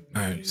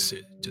 I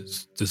say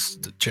just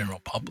the general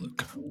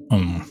public.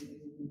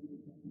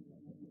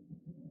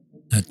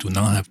 That do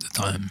not have the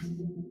time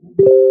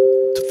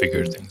to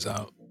figure things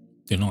out.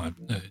 They don't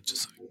have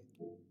just like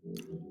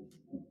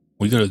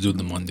we gotta do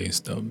the mundane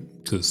stuff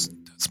because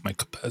that's my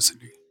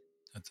capacity.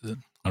 That's it.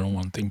 I don't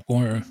want to think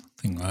more,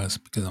 think less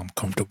because I'm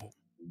comfortable.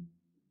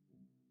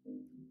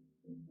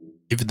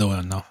 Even though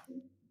I'm not,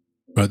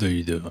 rather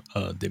either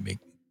they make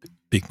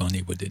big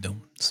money, but they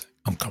don't.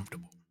 I'm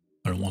comfortable.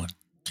 I don't want to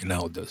get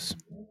out this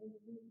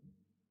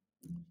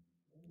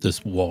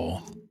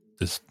wall,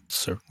 this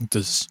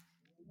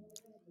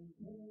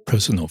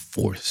personal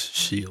force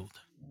shield.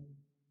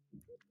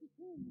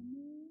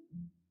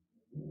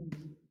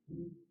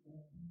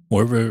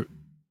 Wherever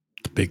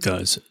the big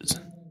guy says,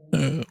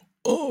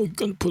 "Oh, you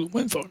gotta put a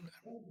wind farm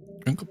there.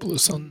 You can put a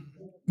sun.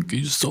 You can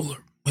use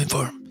solar wind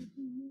farm,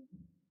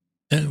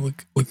 and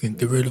we can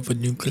get rid of a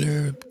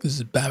nuclear because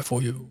it's bad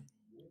for you."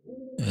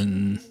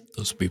 And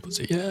those people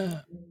say,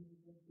 "Yeah."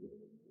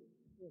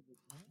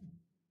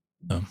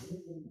 Um,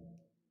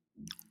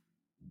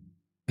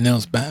 now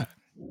it's bad.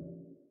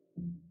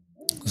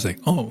 It's like,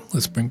 oh,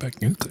 let's bring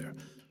back nuclear.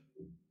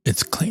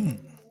 It's clean.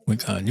 We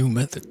got a new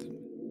method.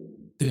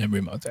 Then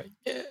everybody's like,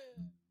 yeah,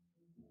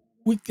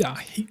 we got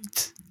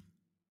heat.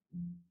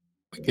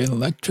 We get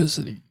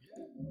electricity.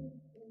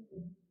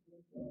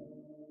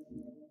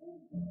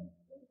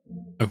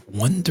 I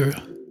wonder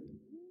how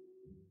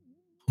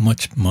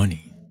much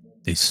money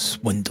they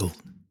swindled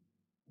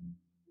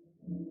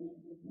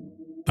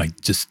by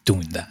just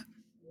doing that.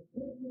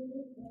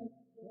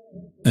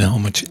 And how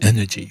much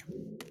energy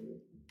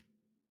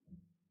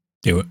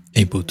they were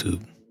able to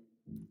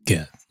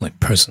get, like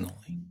personally.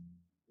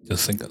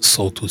 Just like a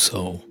soul to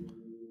soul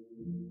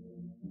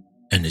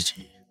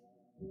energy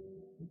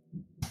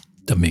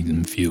that make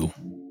them feel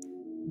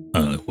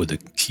with a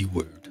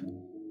keyword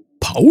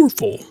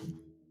powerful.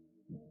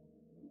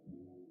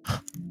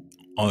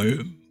 I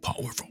am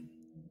powerful.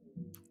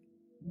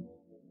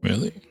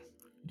 Really?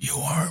 You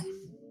are?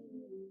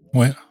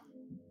 Well,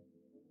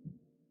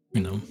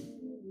 you know,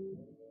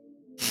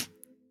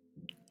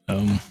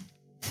 um,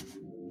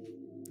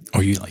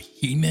 are you like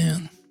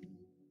He-Man?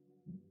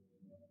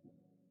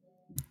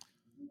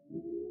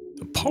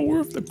 The power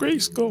of the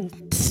Grayskull.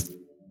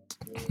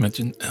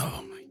 Imagine,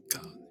 oh my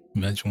god.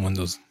 Imagine when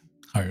those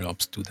higher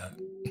ups do that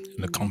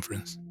in the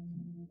conference.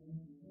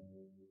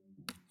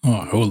 Oh,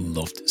 I would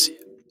love to see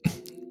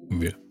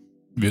it.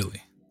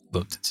 Really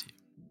love to see it.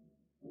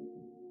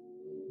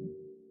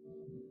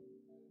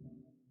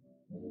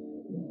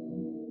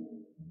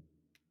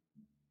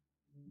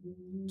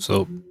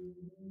 So,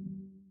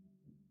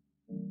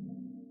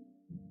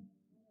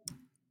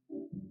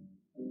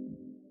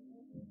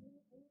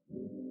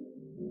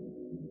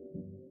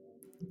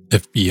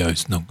 FBI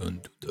is not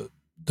going to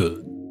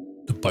do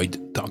the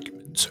Biden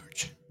document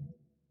search.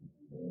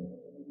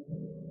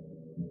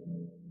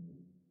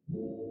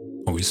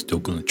 Are we still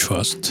going to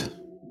trust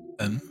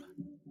them?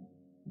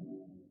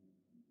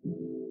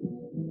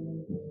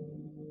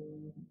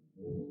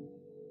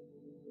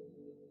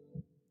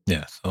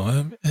 Yeah,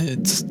 so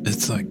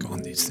it's like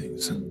on these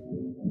things.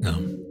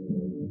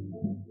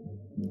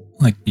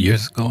 Like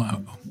years ago,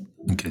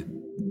 okay,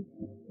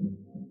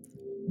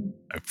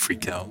 I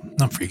freak out.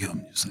 Not freak out.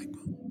 I'm just like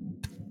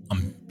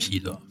I'm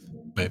peed off.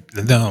 But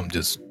now I'm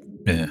just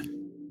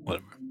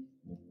whatever.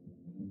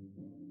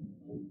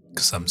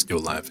 Because I'm still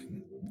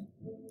laughing.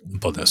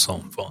 about that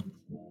song phone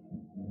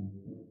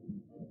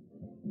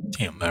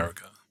in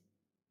America.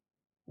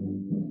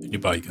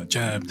 Anybody got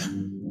jabbed,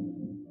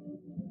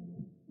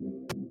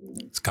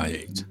 it's got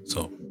AIDS.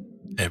 So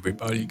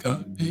everybody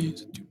got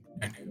AIDS.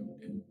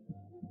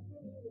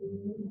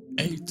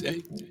 AIDS,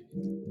 AIDS.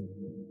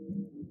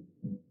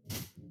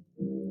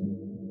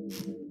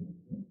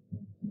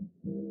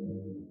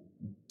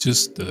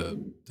 Just the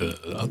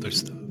other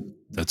stuff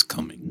that's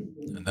coming,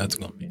 and that's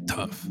gonna be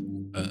tough.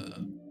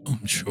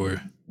 I'm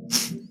sure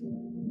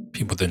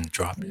people didn't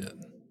drop yet.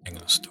 They're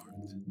gonna start.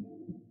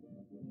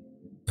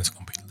 It's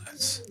gonna be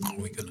less. How are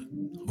we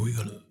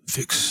gonna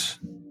fix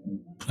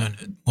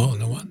planet? Well, you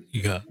know what?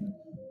 You got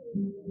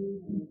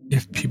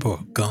if people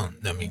are gone,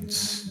 that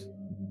means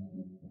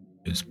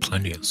there's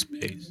plenty of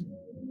space.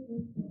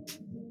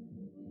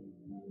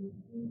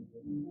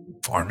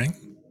 Farming?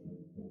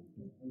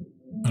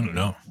 I don't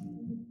know.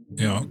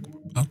 Yeah,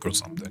 I'll grow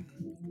something.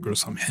 Grow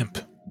some hemp.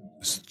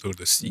 Just throw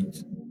the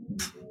seeds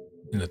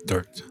in the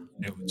dirt.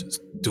 It would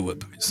just do it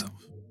by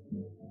itself.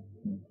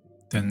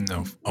 Then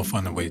I'll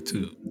find a way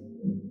to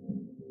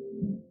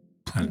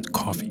plant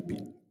coffee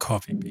bean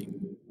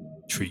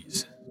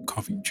trees,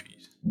 coffee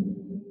trees.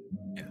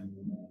 Yeah,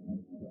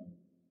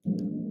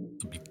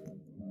 it'll be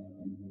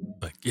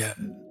like yeah,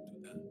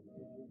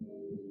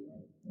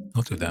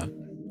 I'll do that.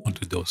 I'll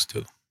do those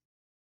too.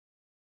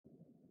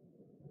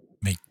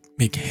 Make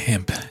make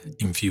hemp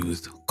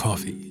infused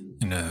coffee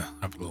in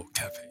have a little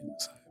cafe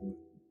inside.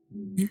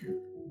 Yeah.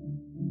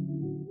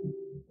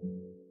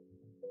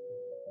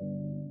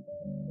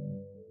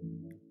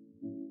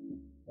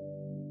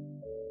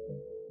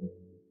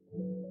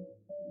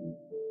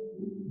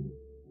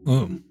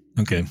 Oh,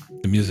 okay.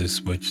 The music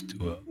switched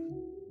to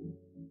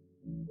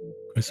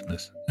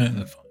Christmas.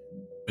 Fine.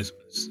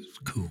 Christmas is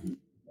cool.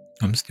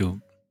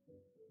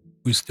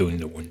 We're still in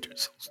the winter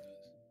solstice,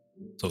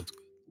 so it's good.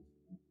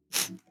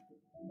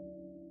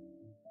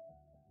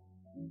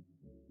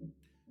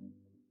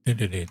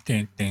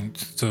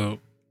 So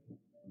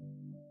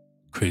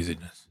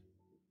craziness.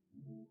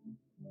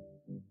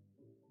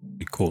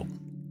 Be cool.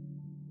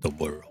 The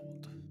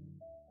world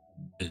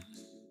is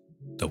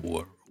the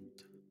world.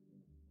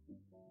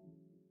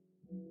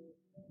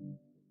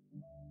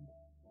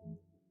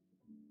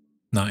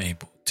 Not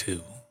able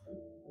to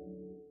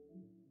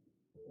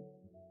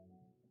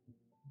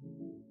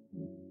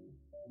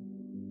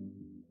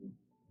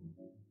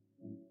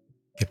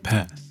get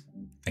past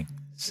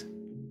things,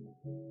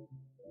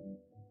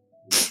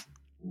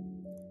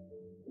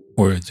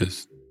 or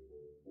just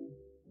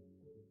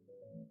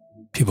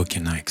people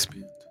cannot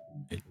expand.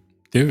 Right?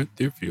 There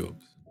are few of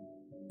us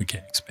who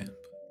can expand,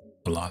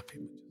 but a lot of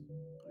people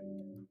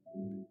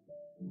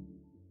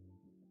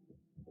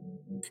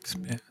just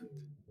expand.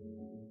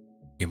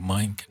 Your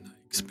mind cannot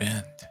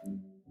expand.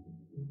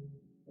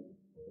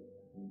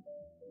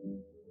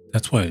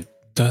 That's why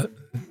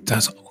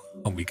that's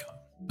how we got.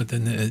 But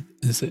then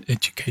is it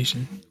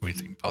education? What do you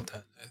think about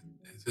that?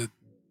 Is it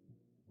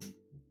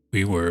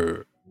we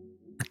were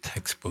our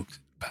textbooks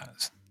in the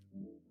past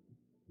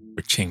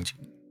were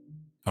changing.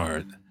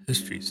 Our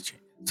history's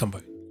changing.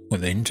 Somebody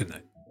with the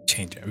internet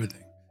changed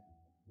everything.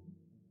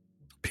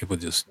 People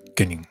just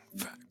getting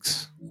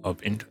facts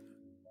of internet.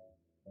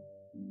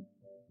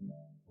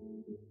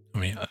 I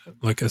mean,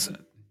 like I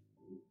said,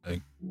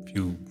 like if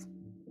you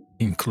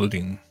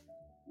including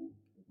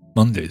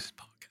Monday's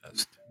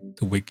podcast,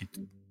 the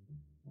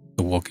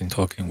walking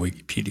talking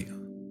Wikipedia,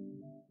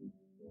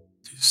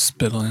 just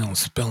spilling on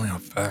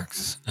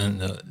facts,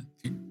 and of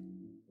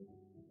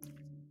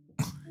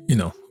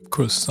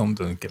course, some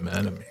don't get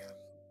mad at me.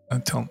 I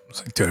tell them, it's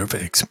like, do you ever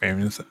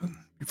experience that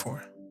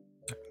before?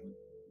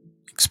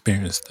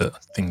 Experience the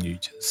thing you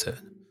just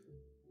said.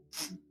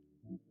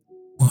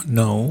 Well,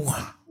 no.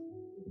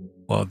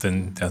 Well,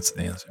 then that's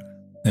the answer.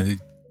 And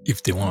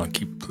if they want to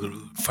keep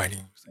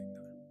fighting,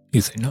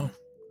 you say no.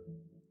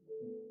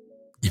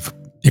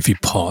 If you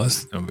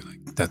pause, they'll be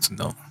like, that's a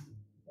no.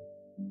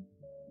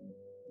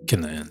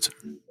 Can I answer?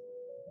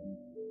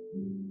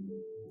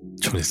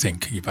 Try to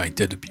think if I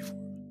did it before.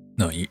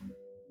 No,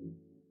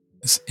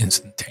 it's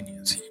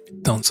instantaneous.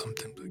 You've done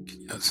something like,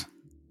 yes,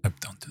 I've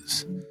done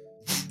this.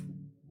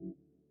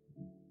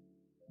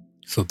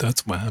 So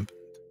that's what happened.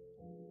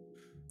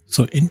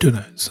 So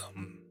internet is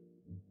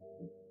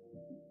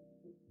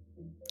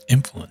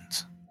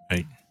influence,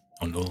 right,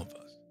 on all of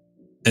us.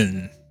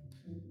 And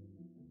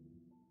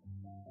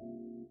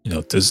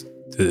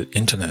the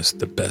internet is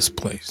the best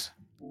place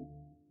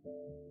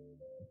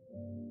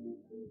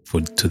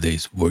for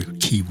today's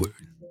keyword.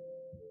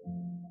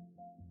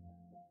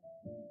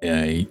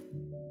 I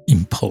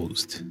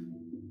imposed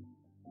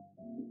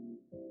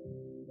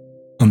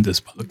on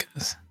this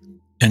podcast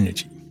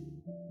energy.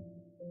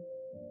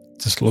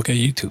 Just look at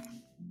YouTube,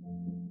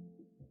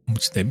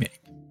 which they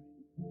make.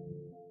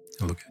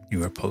 Look at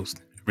your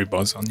post.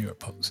 Everybody's on your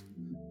post.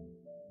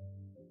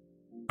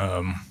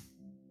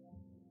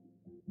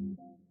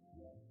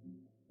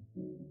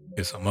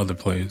 There's some other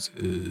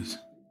places.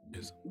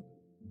 There's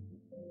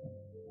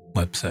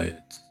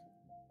websites.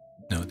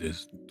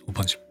 There's a whole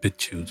bunch of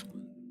BitChutes.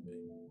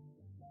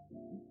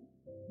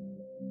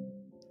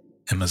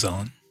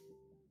 Amazon,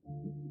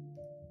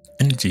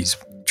 energy is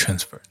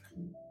transferred.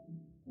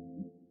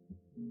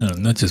 No,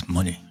 not just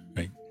money,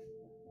 right?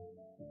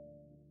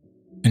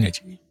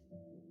 Energy.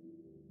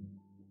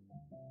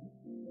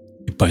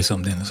 You buy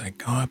something, it's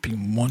like, oh, I've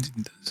been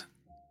wanting this.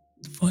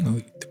 It's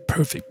finally the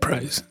perfect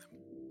price.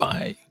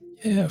 Buy.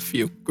 Yeah, I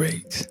feel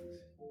great.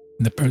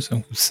 And the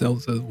person who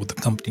sells it, or the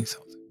company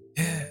sells it,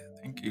 yeah,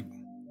 thank you.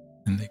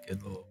 And they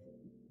get a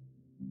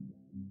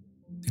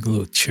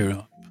little cheer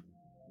up.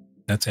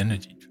 That's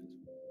energy.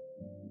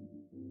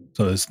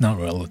 So it's not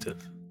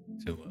relative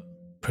to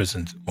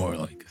persons or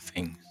like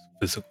things,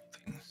 physical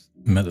things,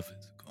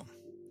 metaphysical.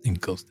 It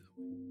goes that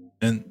way.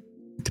 And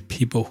the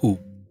people who,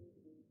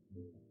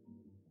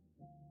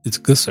 it's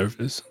good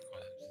service.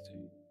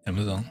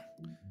 Amazon,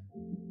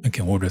 I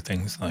can order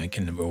things I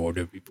can never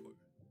order before.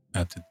 I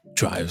have to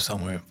drive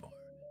somewhere far.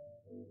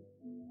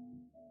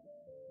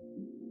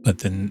 But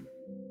then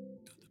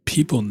the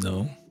people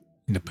know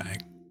in the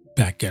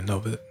back end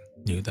of it,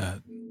 knew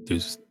that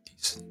there's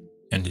these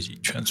energy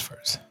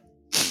transfers.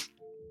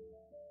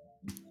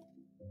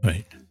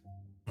 Right?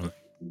 Like,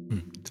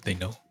 did they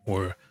know?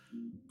 Or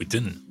we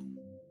didn't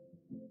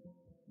know?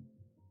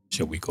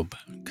 Shall we go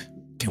back?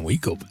 Can we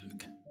go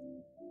back?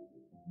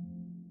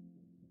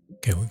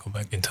 Can we go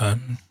back in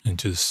time and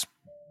just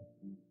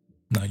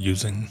not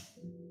using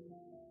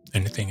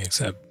anything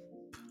except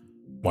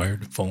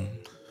wired phone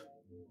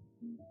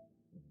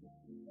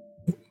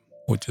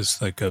or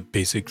just like a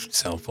basic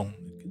cell phone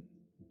that can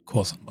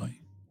call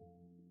somebody?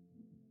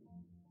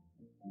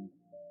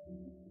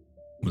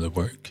 Will it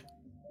work?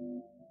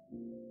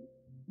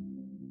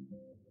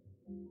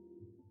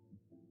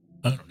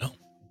 I don't know.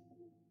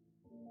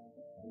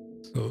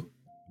 So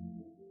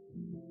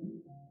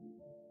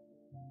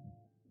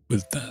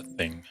with that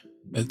thing,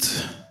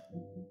 it's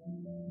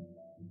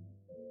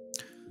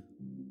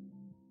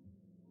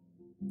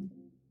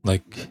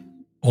like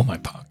all my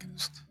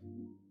podcasts.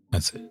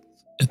 That's it.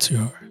 It's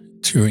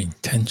your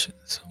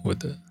intentions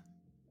with it.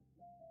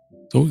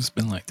 It's always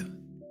been like that.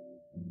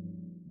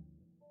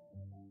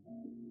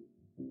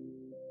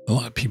 A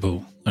lot of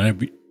people, and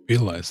I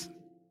realized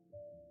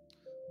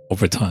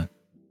over time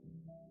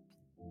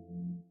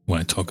when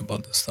I talk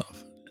about this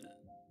stuff,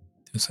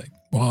 it's like,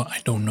 well,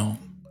 I don't know.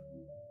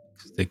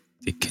 Because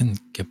they can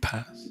get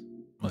past.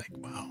 I'm like,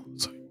 wow.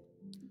 It's like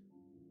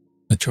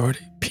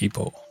majority of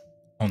people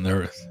on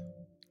earth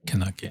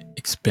cannot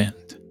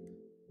expand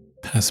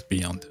past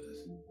beyond this.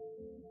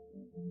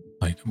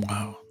 Like,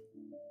 wow.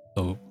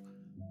 So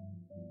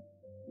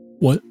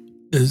what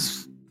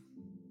is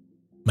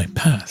my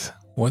path?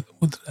 What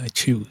did I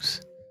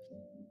choose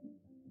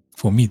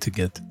for me to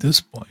get to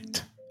this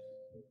point?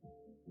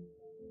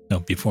 Now,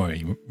 before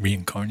I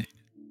reincarnated,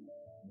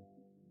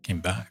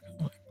 came back,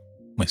 like,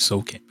 my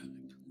soul came back.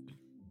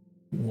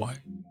 Why?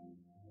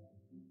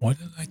 Why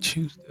did I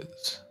choose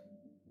this?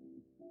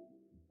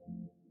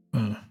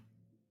 I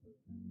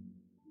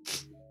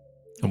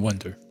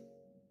wonder.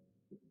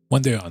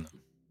 One day I'll know.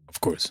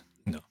 Of course,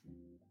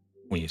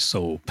 when your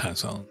soul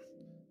pass on,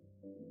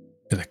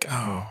 you're like,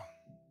 oh,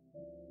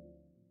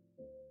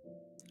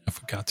 I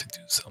forgot to do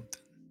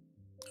something.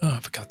 Oh, I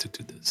forgot to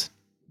do this.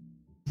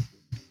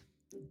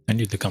 I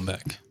need to come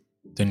back.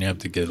 Then you have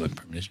to get like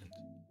permission.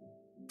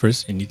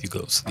 First, you need to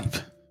go to sleep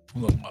for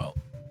a little while.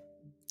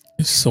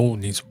 Your soul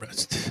needs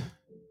rest,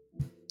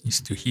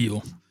 needs to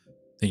heal.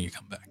 Then you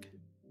come back.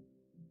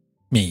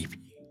 Maybe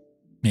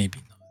not.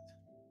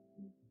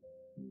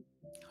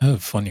 I have a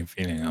funny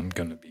feeling I'm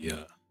gonna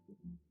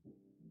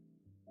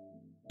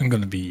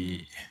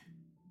be.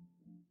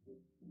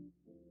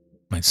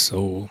 My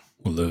soul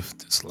will live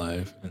this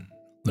life and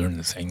learn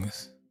the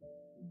things.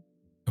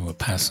 It will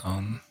pass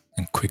on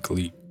and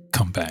quickly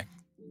come back.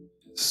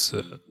 It's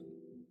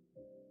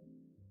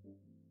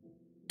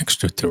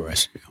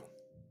extraterrestrial.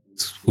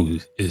 It's who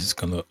is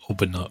gonna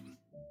open up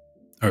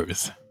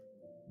Earth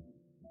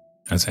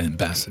as an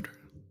ambassador.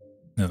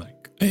 They're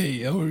like,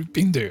 hey, I've already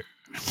been there.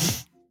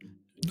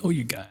 I know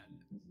you guys.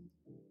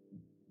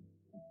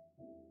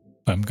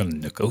 But I'm gonna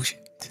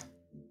negotiate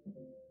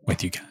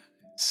with you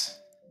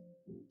guys.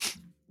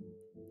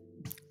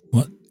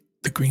 What?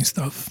 The green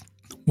stuff?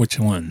 Which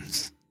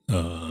ones?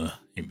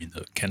 You mean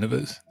the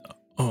cannabis?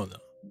 Oh no.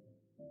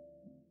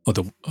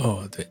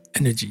 The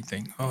energy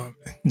thing. Oh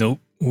nope,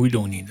 we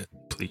don't need it.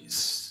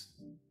 Please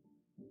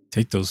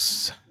take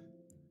those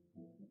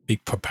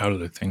big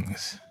propeller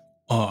things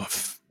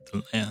off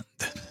the land.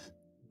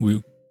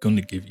 We're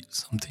gonna give you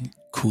something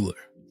cooler.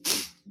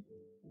 It's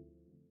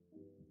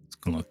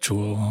gonna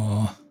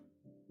draw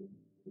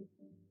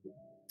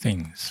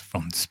things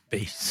from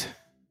space.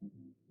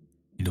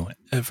 You don't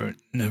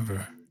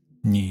never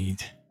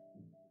need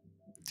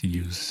to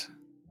use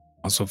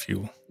fossil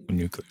fuel or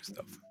nuclear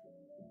stuff.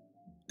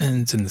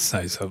 And it's in the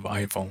size of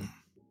iPhone.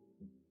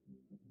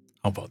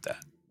 How about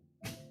that?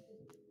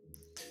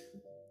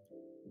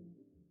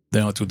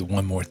 Then I'll do the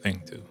one more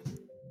thing too.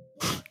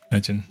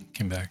 Imagine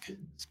came back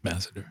as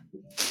ambassador.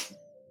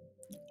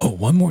 Oh,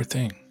 one more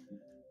thing.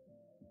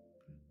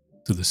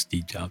 Do the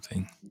Steve Jobs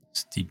thing.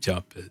 Steve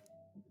Jobs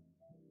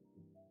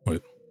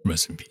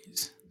Rest in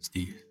peace,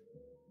 Steve.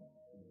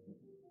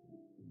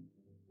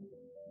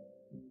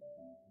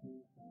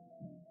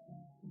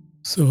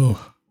 So,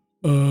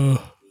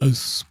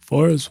 as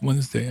far as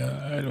Wednesday,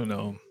 I don't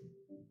know.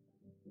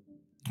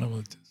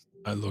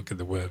 I look at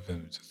the web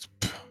and just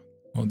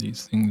all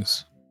these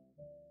things.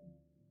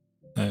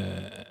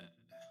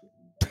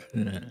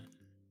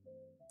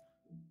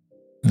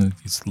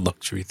 These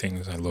luxury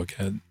things I look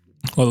at.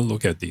 Well, I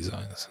look at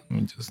designs. I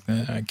mean, just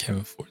I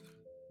can't afford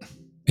that.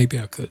 Maybe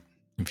I could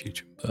in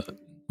future, but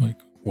like,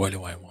 why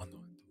do I want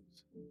one of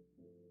those?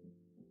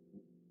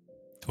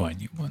 Do I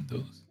need one of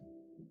those?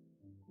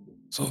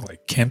 So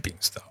like camping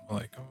stuff.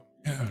 Like, oh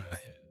yeah,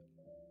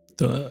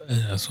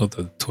 and I saw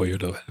the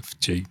Toyota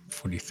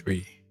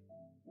FJ43.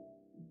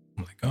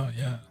 I'm like, oh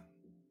yeah,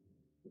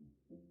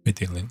 but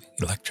they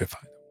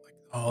electrified. I'm like,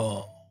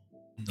 oh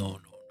no.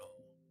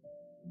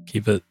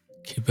 Keep it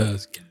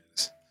as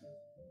gas.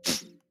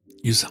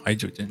 Use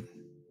hydrogen.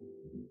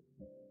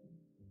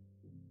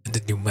 And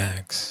the new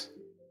Max,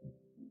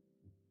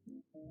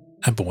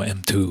 Apple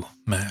M2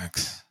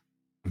 Max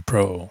and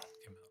Pro came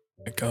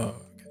out. Like, oh,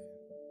 okay,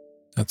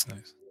 that's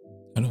nice.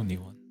 I don't need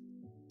one.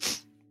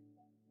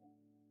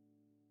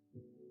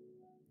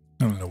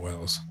 I don't know what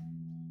else.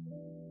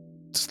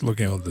 Just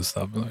looking at all this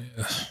stuff, like,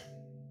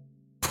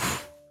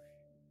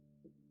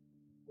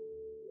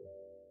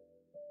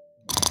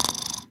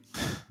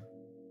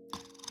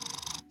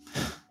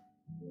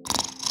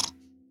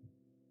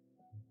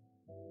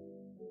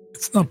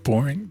 it's not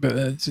boring, but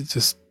it's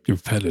just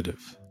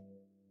repetitive.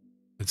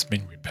 It's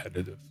been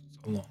repetitive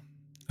so long.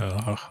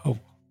 How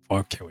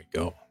far can we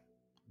go?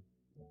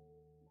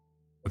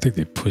 I think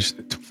they pushed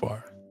it too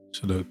far.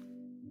 Should have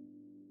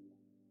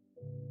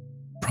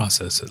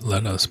processed it.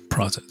 Let us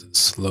process it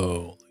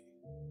slowly.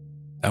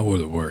 That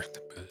would have worked,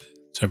 but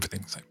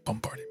everything's like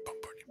bombarding.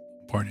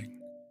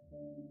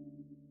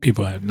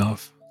 People have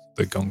enough.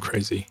 They're going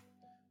crazy.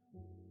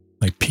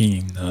 Like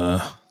peeing.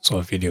 Saw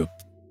a video of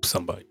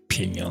somebody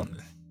peeing on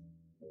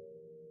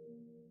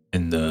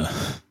in the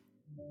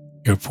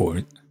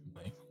airport.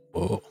 Like,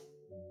 whoa.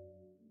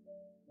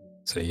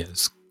 Say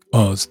yes.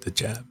 Oh, it's the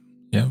jab.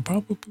 Yeah,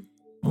 probably.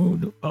 Oh,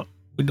 no,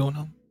 we don't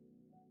know.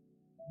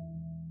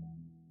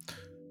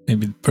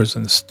 Maybe the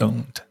person is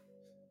stoned.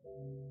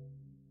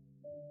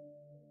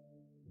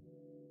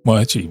 Well,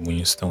 actually, when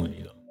you're stoned,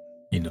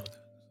 you know that.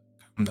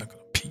 I'm not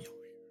gonna pee over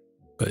here.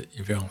 But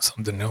if you're on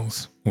something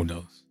else, who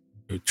knows?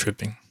 You're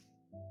tripping.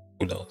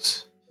 Who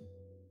knows?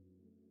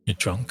 You're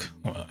drunk.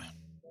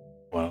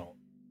 Wow.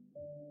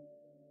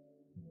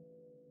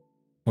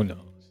 Who knows?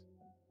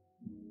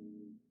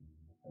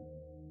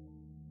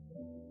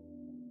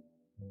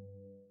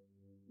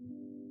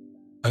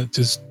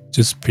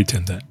 Just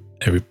pretend that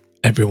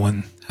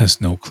everyone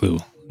has no clue.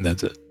 And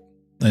that's it.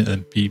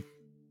 And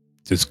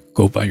just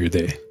go by your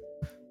day.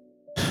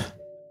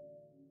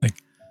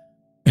 Like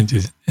and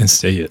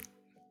say it.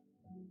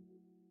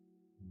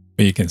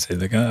 But you can say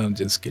like, oh, I'm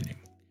just kidding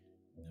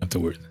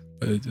afterwards.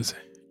 But just say,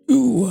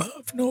 you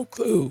have no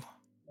clue.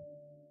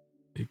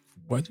 Like,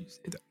 why'd you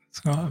say that?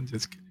 Oh, I'm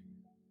just kidding.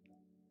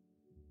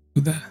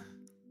 Do that.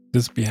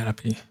 Just be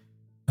happy.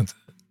 That's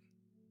it.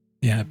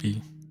 Be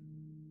happy.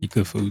 Eat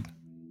good food.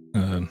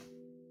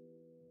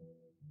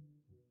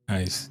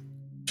 Nice.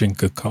 Drink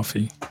good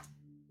coffee.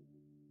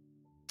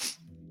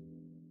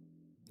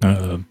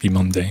 Be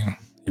mundane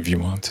if you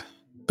want.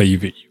 But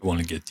if you want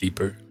to get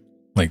deeper,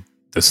 like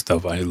the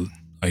stuff I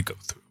go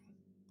through,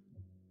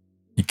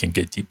 you can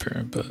get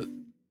deeper. But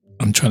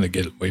I'm trying to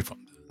get away from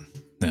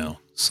that now,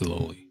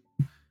 slowly.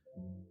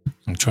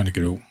 I'm trying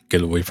to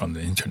get away from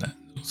the internet,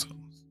 also,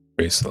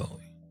 very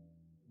slowly,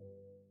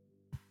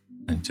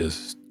 and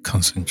just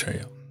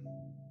concentrate on,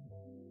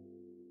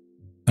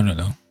 I don't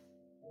know,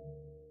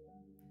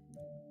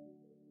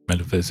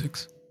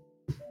 metaphysics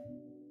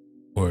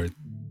or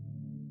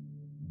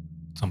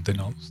something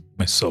else,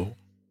 my soul,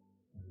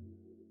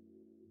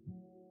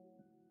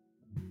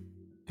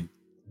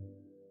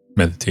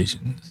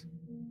 meditations,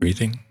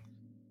 breathing,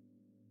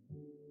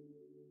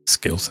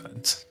 skill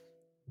sets,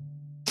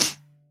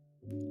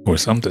 or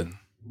something,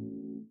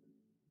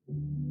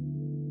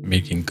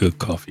 making good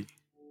coffee.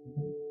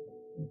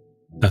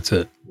 That's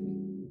it.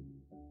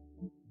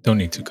 Don't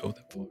need to go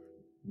that far.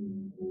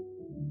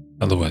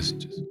 Otherwise,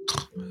 just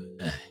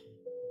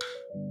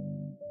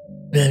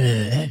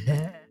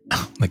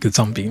like a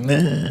zombie. I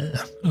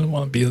don't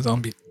want to be a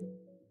zombie.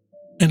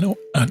 I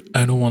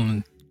don't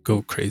want to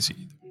go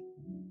crazy.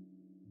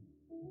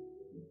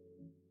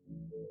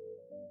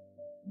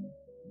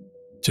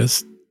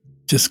 Just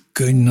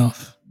good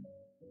enough.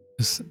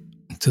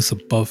 Just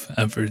above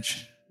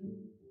average.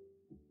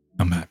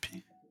 I'm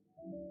happy.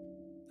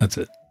 That's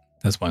it.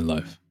 That's my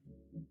life.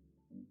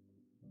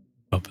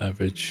 Above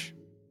average.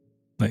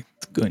 Like,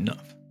 good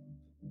enough.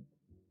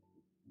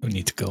 Don't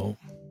need to go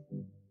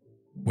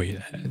way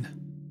ahead.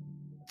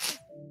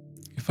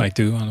 If I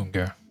do, I don't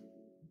care.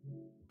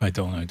 If I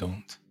don't, I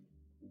don't.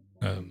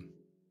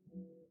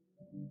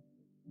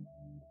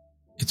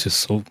 It's just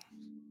soul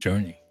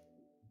journey.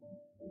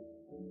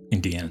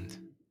 In the end,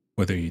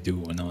 whether you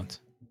do or not.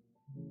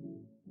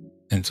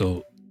 And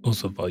so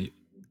also about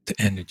the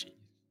energy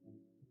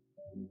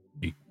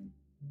you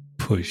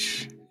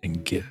push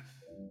and give,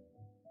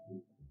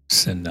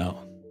 send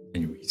out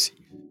and you receive.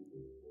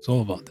 It's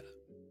all about that.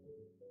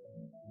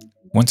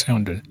 Once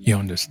you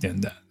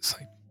understand that, it's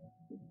like,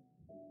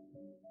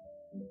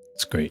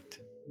 it's great.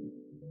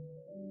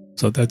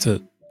 So that's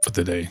it for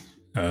today.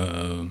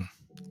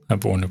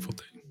 Have a wonderful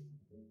day.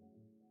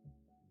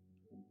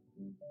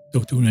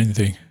 Don't do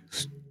anything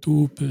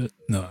stupid.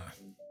 No,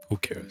 who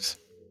cares?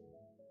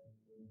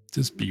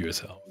 Just be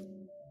yourself.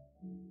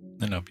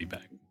 And I'll be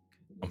back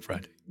on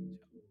Friday.